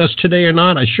joining us today or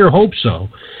not. I sure hope so.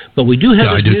 But we do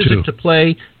have his music to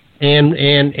play,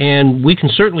 and we can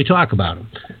certainly talk about him.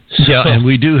 Yeah, and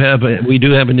we do have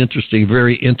an interesting,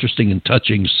 very interesting and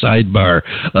touching sidebar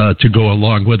to go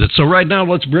along with it. So right now,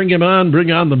 let's bring on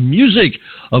the music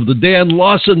of the Dan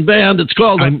Lawson Band. It's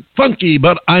called I'm Funky,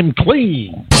 But I'm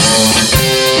Clean.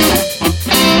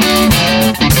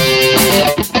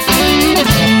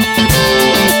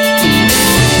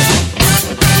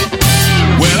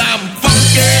 Well, I'm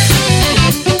funky,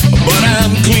 but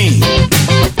I'm clean.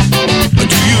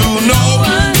 Do you know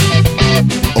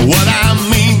what I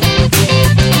mean?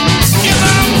 Yeah,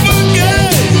 I'm funky,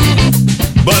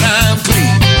 but I'm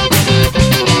clean.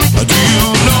 Do you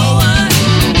know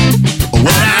what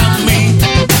I mean?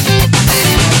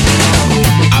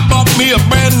 I bought me a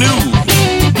brand new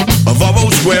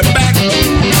Volvo square back.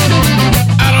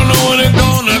 I don't know when they're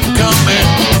gonna come and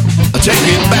take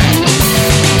it back.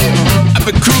 I've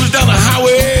been cruising down the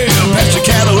highway past your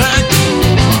Cadillac,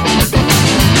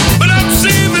 but I'm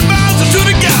saving miles to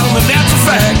the gallon, and that's a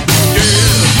fact.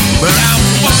 Yeah, but I'm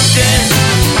funky,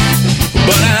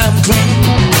 but I'm clean.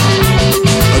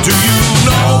 Do you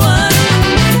know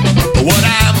what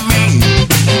I mean?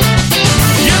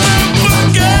 Yeah, I'm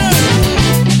funky,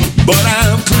 but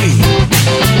I'm clean.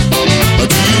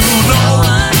 Do you know what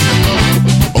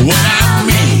I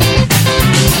mean?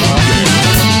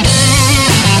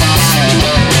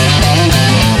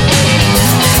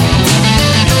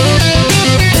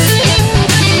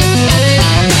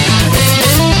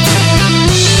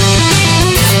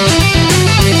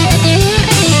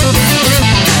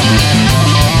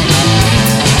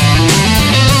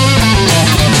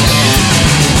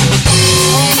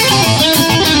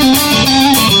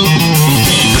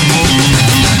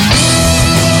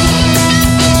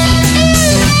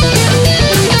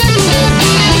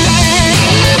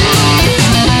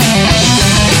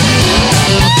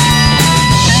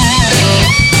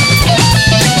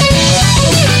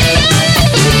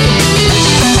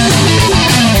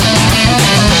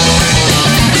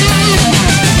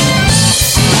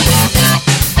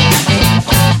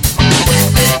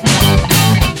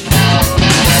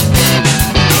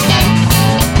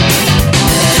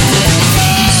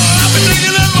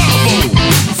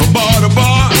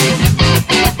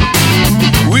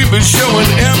 Showing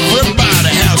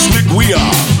everybody how slick we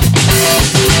are.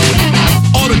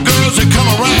 All the girls that come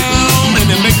around and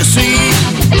they make a scene.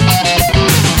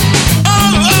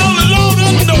 All alone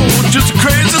in the door, just a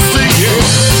crazy thing, yeah.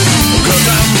 Cause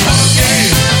I'm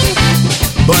funky,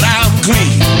 but I'm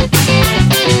clean.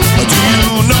 Do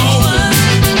you know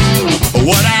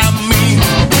what I mean?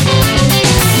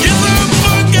 Yes, I'm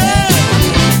funky,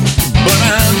 but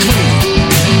I'm clean.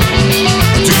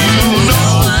 Do you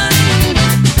know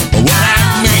what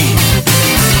I mean?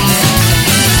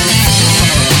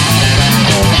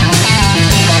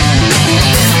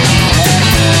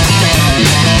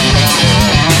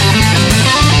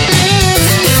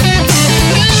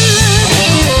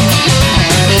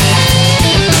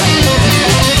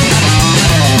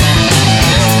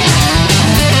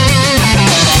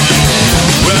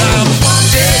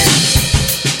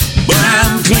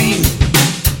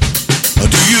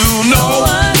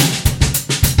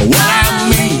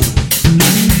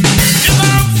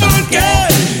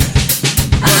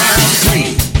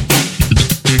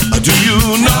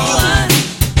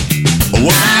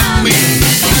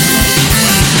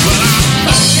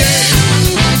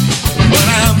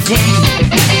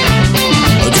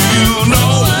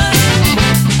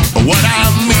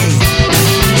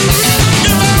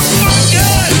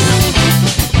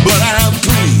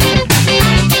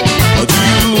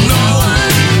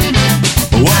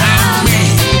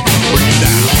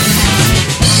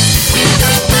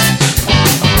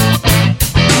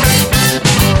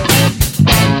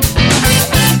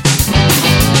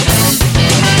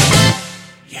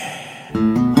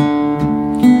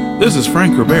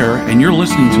 Frank Robert, and you're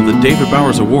listening to the David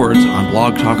Bowers Awards on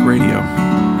Blog Talk Radio.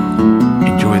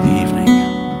 Enjoy the evening.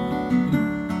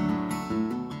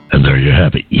 And there you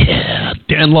have it. Yeah,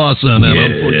 Dan Lawson. And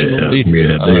unfortunately,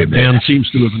 Dan seems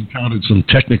to have encountered some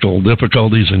technical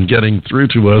difficulties in getting through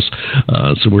to us.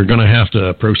 So we're going to have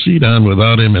to proceed on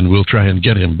without him, and we'll try and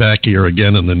get him back here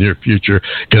again in the near future,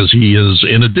 because he is,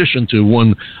 in addition to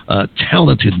one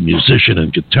talented musician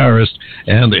and guitarist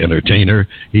and entertainer,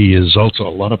 he is also a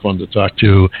lot of fun to talk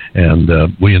to,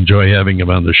 and we enjoy having him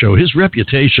on the show. His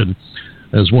reputation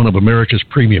as one of America's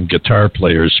premium guitar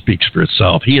players speaks for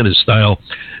itself. He and his style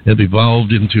have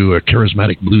evolved into a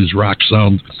charismatic blues rock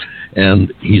sound,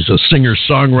 and he's a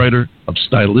singer-songwriter of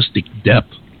stylistic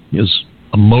depth, his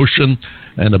emotion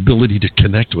and ability to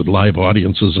connect with live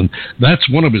audiences, and that's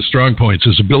one of his strong points,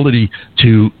 his ability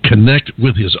to connect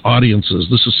with his audiences.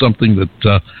 This is something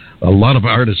that a lot of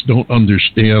artists don't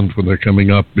understand when they're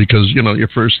coming up, because, you know, your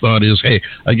first thought is, hey,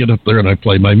 I get up there and I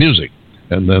play my music,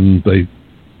 and then they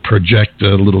project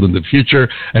a little in the future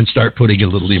and start putting a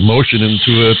little emotion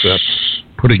into it,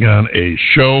 putting on a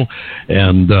show,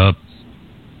 and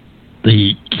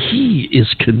the key is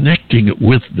connecting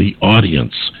with the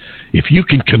audience. If you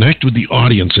can connect with the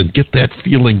audience and get that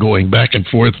feeling going back and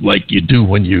forth like you do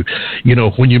when you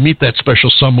meet that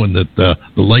special someone that the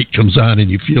light comes on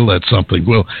and you feel that something,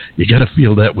 well, you got to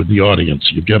feel that with the audience.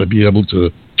 You've got to be able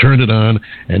to turn it on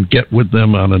and get with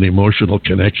them on an emotional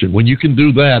connection. When you can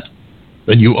do that,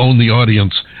 then you own the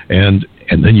audience, and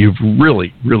then you've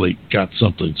really, really got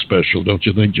something special, don't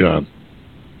you think, John?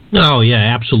 Oh,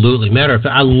 yeah, absolutely. Matter of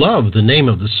fact, I love the name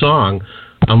of the song,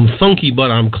 I'm Funky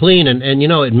But I'm Clean, and you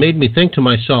know, it made me think to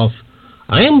myself,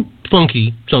 I am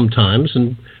funky sometimes,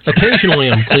 and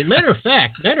occasionally I'm clean. Matter of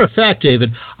fact,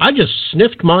 David, I just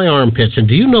sniffed my armpits, and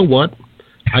do you know what?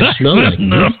 I smell like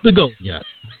the goat yet.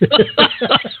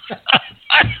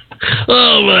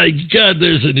 Oh, my God,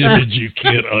 there's an image you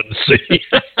can't unsee.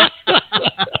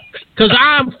 Because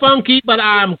I'm funky, but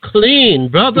I'm clean,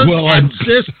 brother and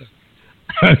sister.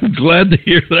 I'm glad to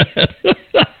hear that.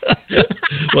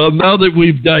 Well, now that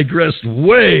we've digressed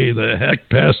way the heck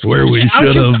past where we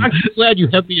should have. I'm glad you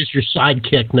have me as your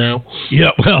sidekick now.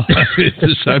 Yeah, well,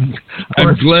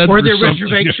 I'm glad. Or there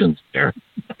reservations there.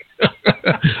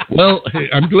 Well, hey,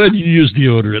 I'm glad you used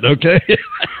deodorant, okay?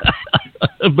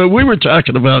 But we were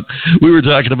talking about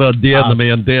Dan the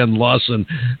Man, Dan Lawson.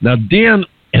 Now, Dan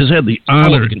has had the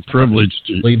honor and privilege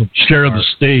to share the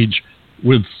stage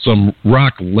with some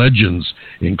rock legends,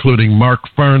 including Mark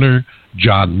Farner,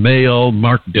 John Mayall,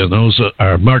 Mark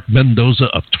Mendoza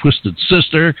of Twisted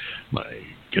Sister.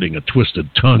 Getting a twisted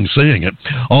tongue saying it.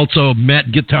 Also,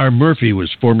 Matt Guitar Murphy was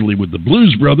formerly with the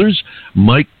Blues Brothers,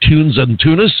 Mike Tunes and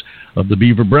Tunis of the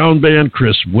Beaver Brown Band,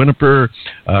 Chris Whipper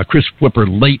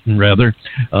Layton,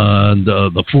 and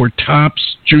the Four Tops,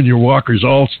 Junior Walker's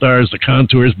All-Stars, the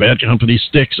Contours, Bad Company,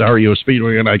 Styx, REO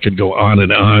Speedway, and I could go on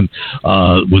and on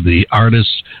with the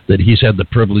artists that he's had the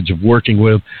privilege of working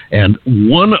with. And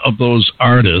one of those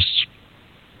artists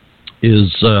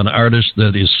is an artist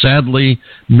that is sadly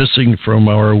missing from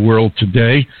our world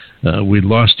today. We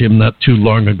lost him not too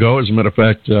long ago. As a matter of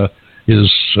fact,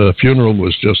 his funeral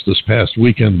was just this past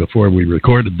weekend before we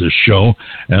recorded this show.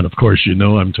 And, of course, you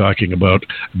know I'm talking about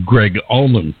Gregg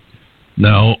Allman.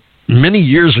 Now, many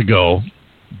years ago,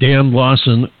 Dan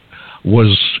Lawson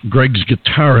was Gregg's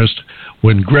guitarist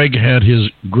when Gregg had his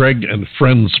Gregg and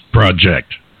Friends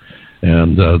project.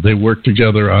 And they worked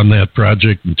together on that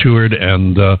project and toured,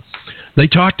 and they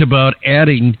talked about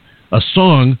adding a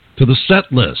song to the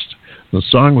set list. The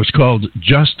song was called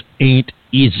Just Ain't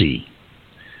Easy.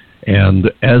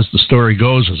 And as the story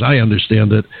goes, as I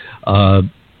understand it,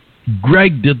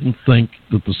 Gregg didn't think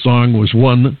that the song was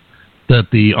one that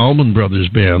the Allman Brothers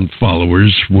Band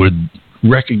followers would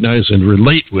recognize and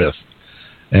relate with.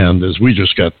 And as we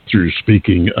just got through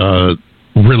speaking,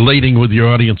 relating with your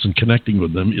audience and connecting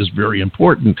with them is very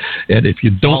important. And if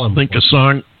you don't think a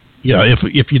song,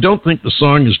 if you don't think the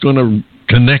song is going to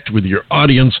connect with your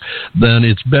audience, then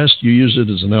it's best you use it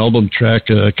as an album track,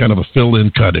 kind of a fill-in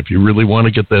cut if you really want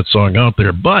to get that song out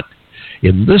there. But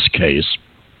in this case,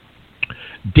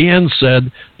 Dan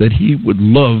said that he would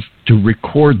love to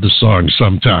record the song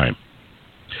sometime.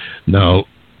 Now,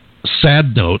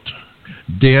 sad note,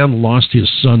 Dan lost his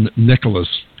son Nicholas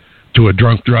to a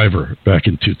drunk driver back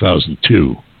in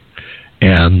 2002.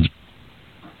 And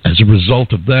as a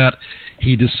result of that,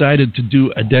 he decided to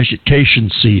do a dedication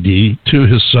CD to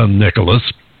his son Nicholas.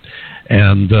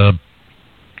 And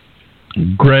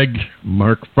Gregg,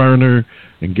 Mark Farner,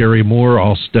 and Gary Moore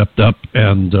all stepped up,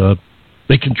 and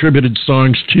they contributed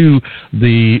songs to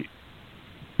the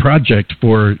project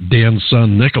for Dan's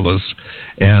son, Nicholas,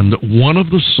 and one of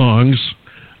the songs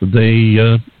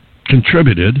they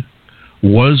contributed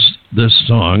was this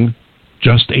song,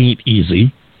 Just Ain't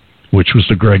Easy, which was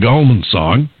the Gregg Allman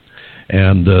song,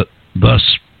 and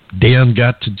thus Dan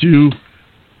got to do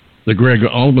the Gregg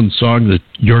Allman song that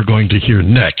you're going to hear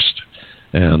next.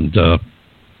 And the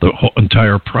whole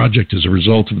entire project, as a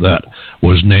result of that,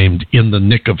 was named In the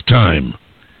Nick of Time.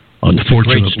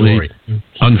 Unfortunately,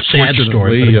 sad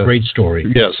story, but a great story.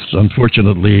 Yes,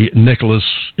 unfortunately, Nicholas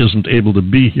isn't able to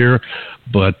be here,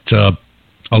 but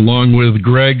along with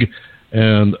Gregg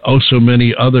and so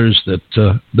many others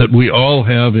that we all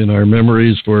have in our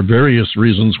memories for various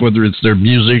reasons, whether it's their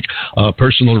music,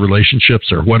 personal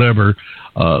relationships, or whatever.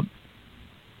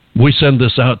 We send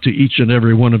this out to each and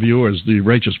every one of you, as the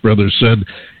Righteous Brothers said,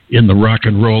 in the Rock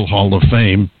and Roll Hall of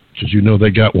Fame, because you know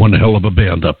they got one hell of a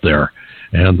band up there.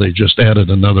 And they just added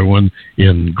another one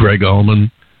in Gregg Allman,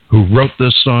 who wrote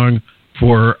this song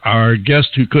for our guest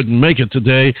who couldn't make it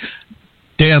today,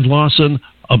 Dan Lawson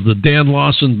of the Dan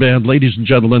Lawson Band. Ladies and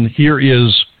gentlemen, here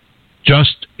is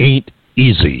Just Ain't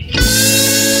Easy.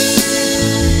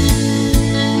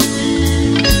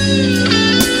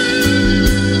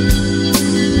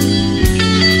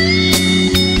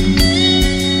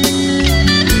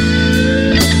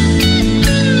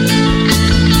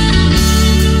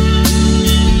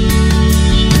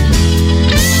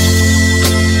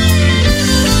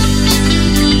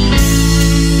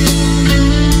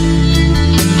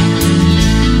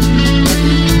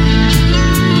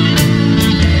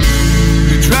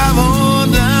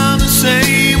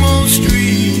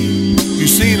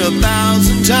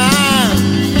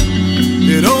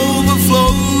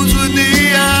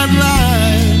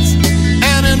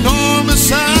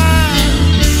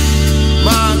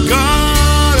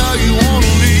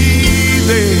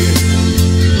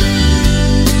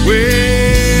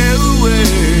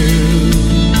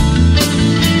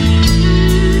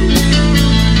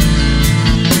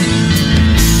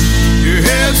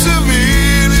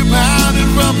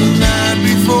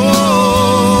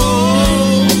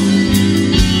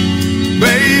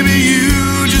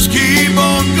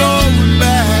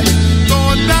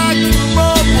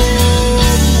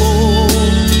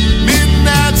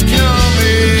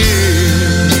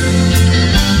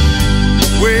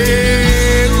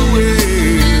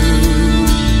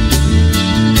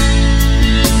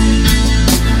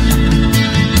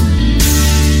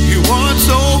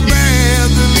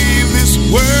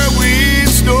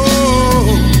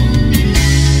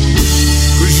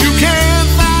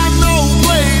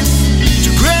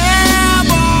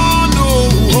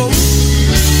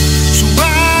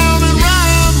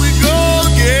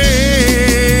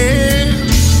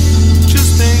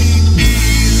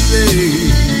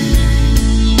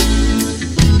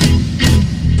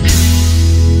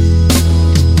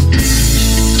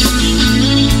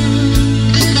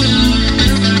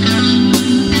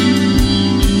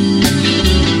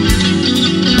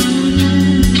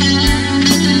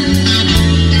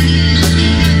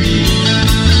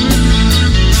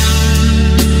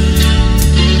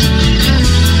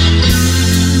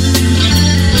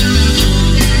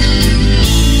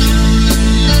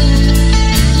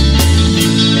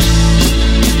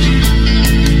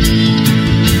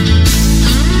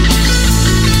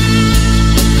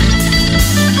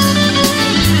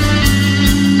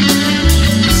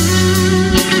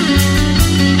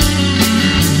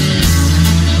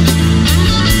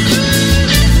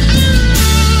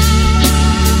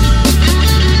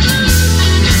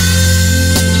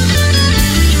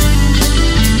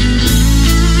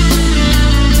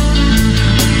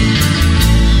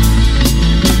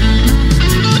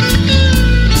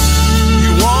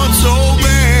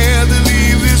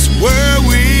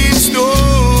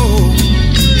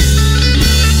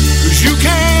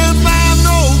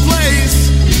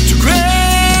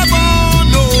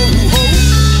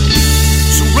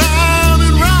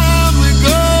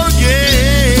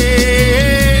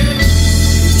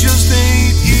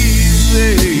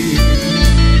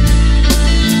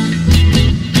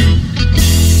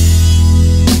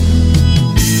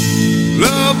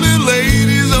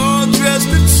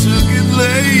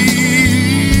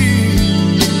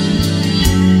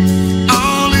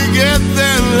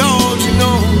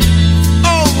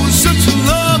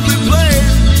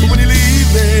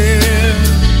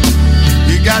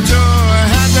 Got your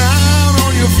head down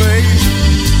on your face.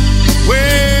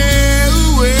 Well,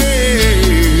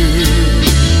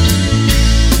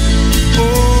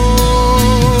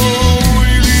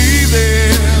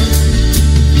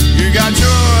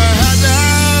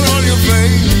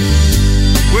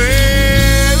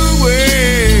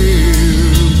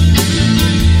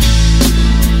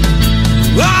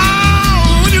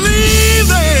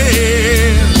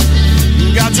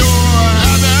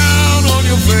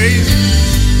 place.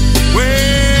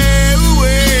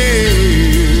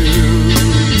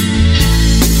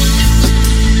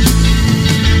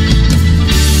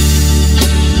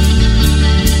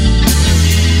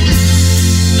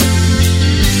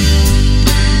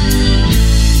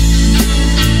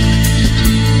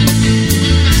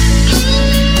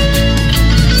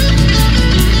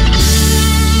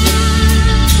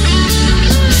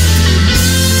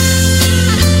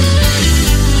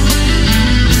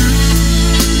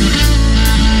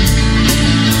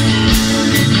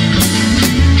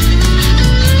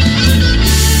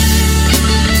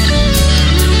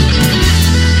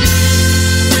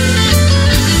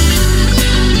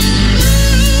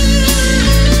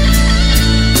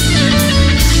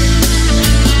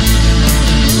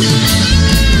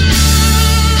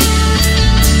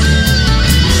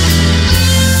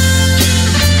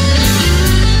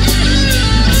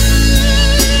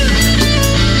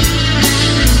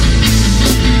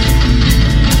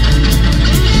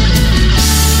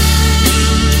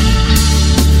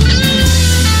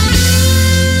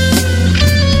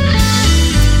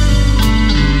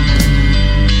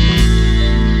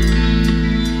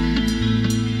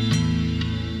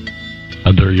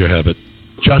 You have it.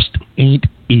 Just Ain't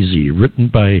Easy, written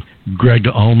by Gregg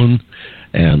Allman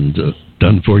and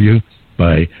done for you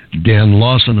by Dan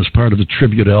Lawson as part of a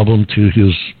tribute album to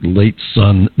his late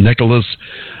son, Nicholas,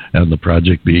 and the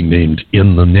project being named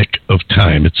In the Nick of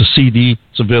Time. It's a CD.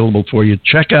 It's available for you.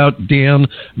 Check out Dan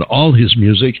and all his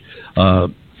music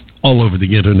all over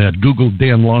the internet. Google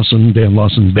Dan Lawson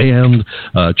Band.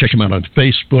 Check him out on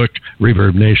Facebook,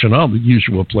 Reverb Nation, all the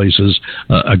usual places.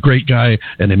 A great guy,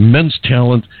 an immense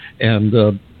talent,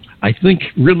 and I think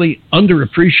really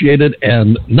underappreciated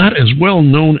and not as well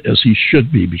known as he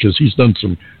should be, because he's done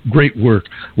some great work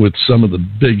with some of the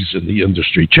bigs in the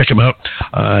industry. Check him out.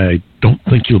 I don't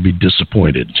think you'll be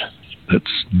disappointed.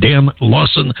 That's Dan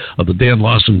Lawson of the Dan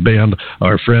Lawson Band,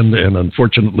 our friend, and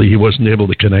unfortunately he wasn't able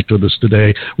to connect with us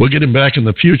today. We'll get him back in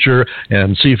the future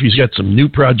and see if he's got some new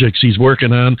projects he's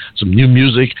working on, some new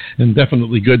music, and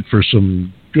definitely good for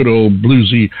some good old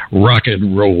bluesy rock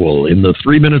and roll. In the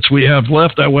 3 minutes we have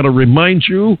left, I want to remind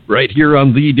you, right here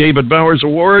on the David Bowers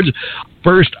Awards,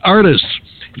 first artists.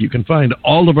 You can find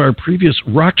all of our previous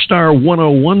Rockstar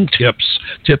 101 tips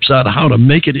on how to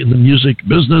make it in the music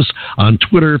business on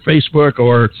Twitter, Facebook,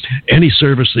 or any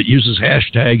service that uses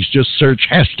hashtags. Just search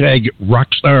hashtag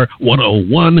Rockstar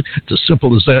 101. It's as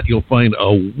simple as that. You'll find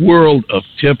a world of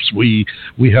tips. We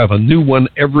have a new one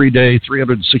every day,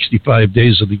 365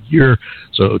 days of the year.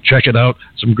 So check it out.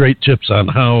 Some great tips on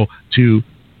how to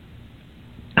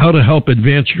help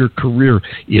advance your career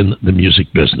in the music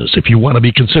business. If you want to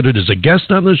be considered as a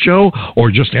guest on the show or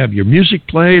just have your music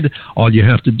played, all you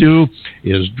have to do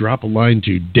is drop a line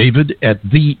to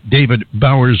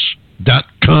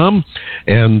david@TheDavidBowers.com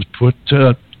and put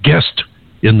guest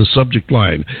in the subject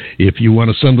line. If you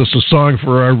want to send us a song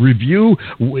for our review,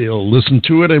 we'll listen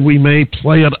to it and we may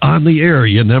play it on the air.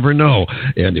 You never know.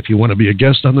 And if you want to be a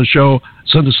guest on the show,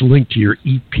 send us a link to your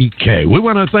EPK. We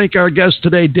want to thank our guest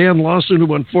today, Dan Lawson,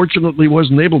 who unfortunately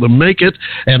wasn't able to make it,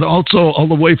 and also all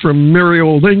the way from merry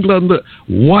old England,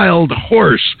 Wild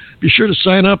Horse. Be sure to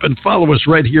sign up and follow us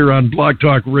right here on Blog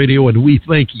Talk Radio, and we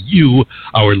thank you,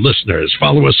 our listeners.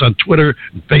 Follow us on Twitter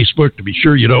and Facebook to be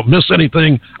sure you don't miss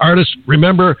anything. Artists,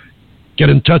 remember, get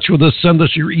in touch with us, send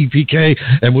us your EPK,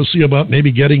 and we'll see about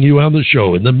maybe getting you on the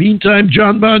show. In the meantime,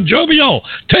 John Bon Jovial,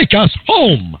 take us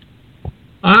home.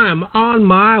 I'm on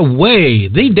my way.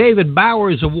 The David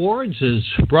Bowers Awards is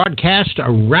broadcast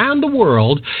around the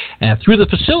world through the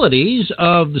facilities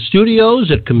of the studios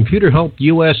at Computer Help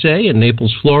USA in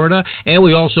Naples, Florida, and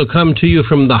we also come to you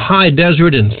from the high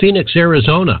desert in Phoenix,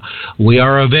 Arizona. We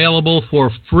are available for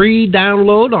free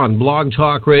download on Blog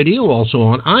Talk Radio, also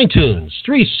on iTunes,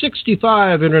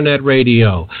 365 Internet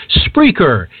Radio,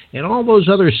 Spreaker, and all those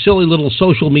other silly little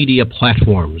social media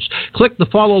platforms. Click the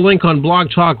follow link on Blog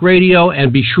Talk Radio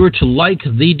and be sure to like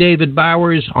The David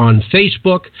Bowers on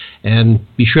Facebook, and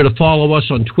be sure to follow us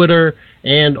on Twitter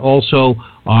and also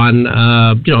on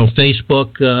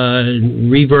Facebook,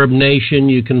 Reverb Nation.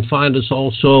 You can find us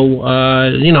also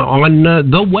on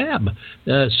the web.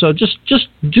 So just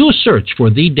do a search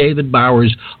for The David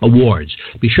Bowers Awards.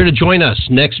 Be sure to join us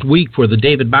next week for the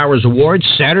David Bowers Awards,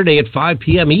 Saturday at 5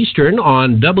 p.m. Eastern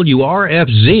on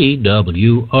WRFZ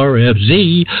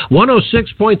 106.3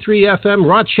 FM,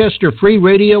 Rochester Free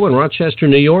Radio in Rochester,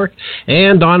 New York,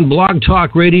 and on Blog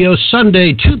Talk Radio,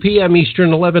 Sunday, 2 p.m.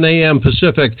 Eastern, 11 a.m.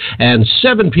 Pacific, and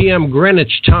 7 p.m.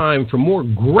 Greenwich time for more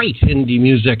great indie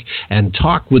music and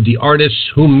talk with the artists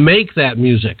who make that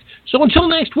music. So until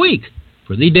next week,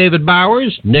 For the David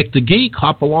Bowers, Nick the Geek,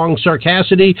 Hop Along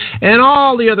Sarcassity, and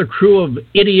all the other crew of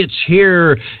idiots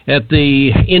here at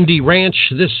the Indie Ranch,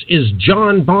 this is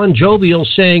John Bon Jovial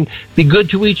saying, be good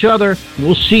to each other.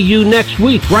 We'll see you next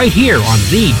week right here on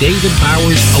the David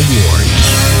Bowers Awards.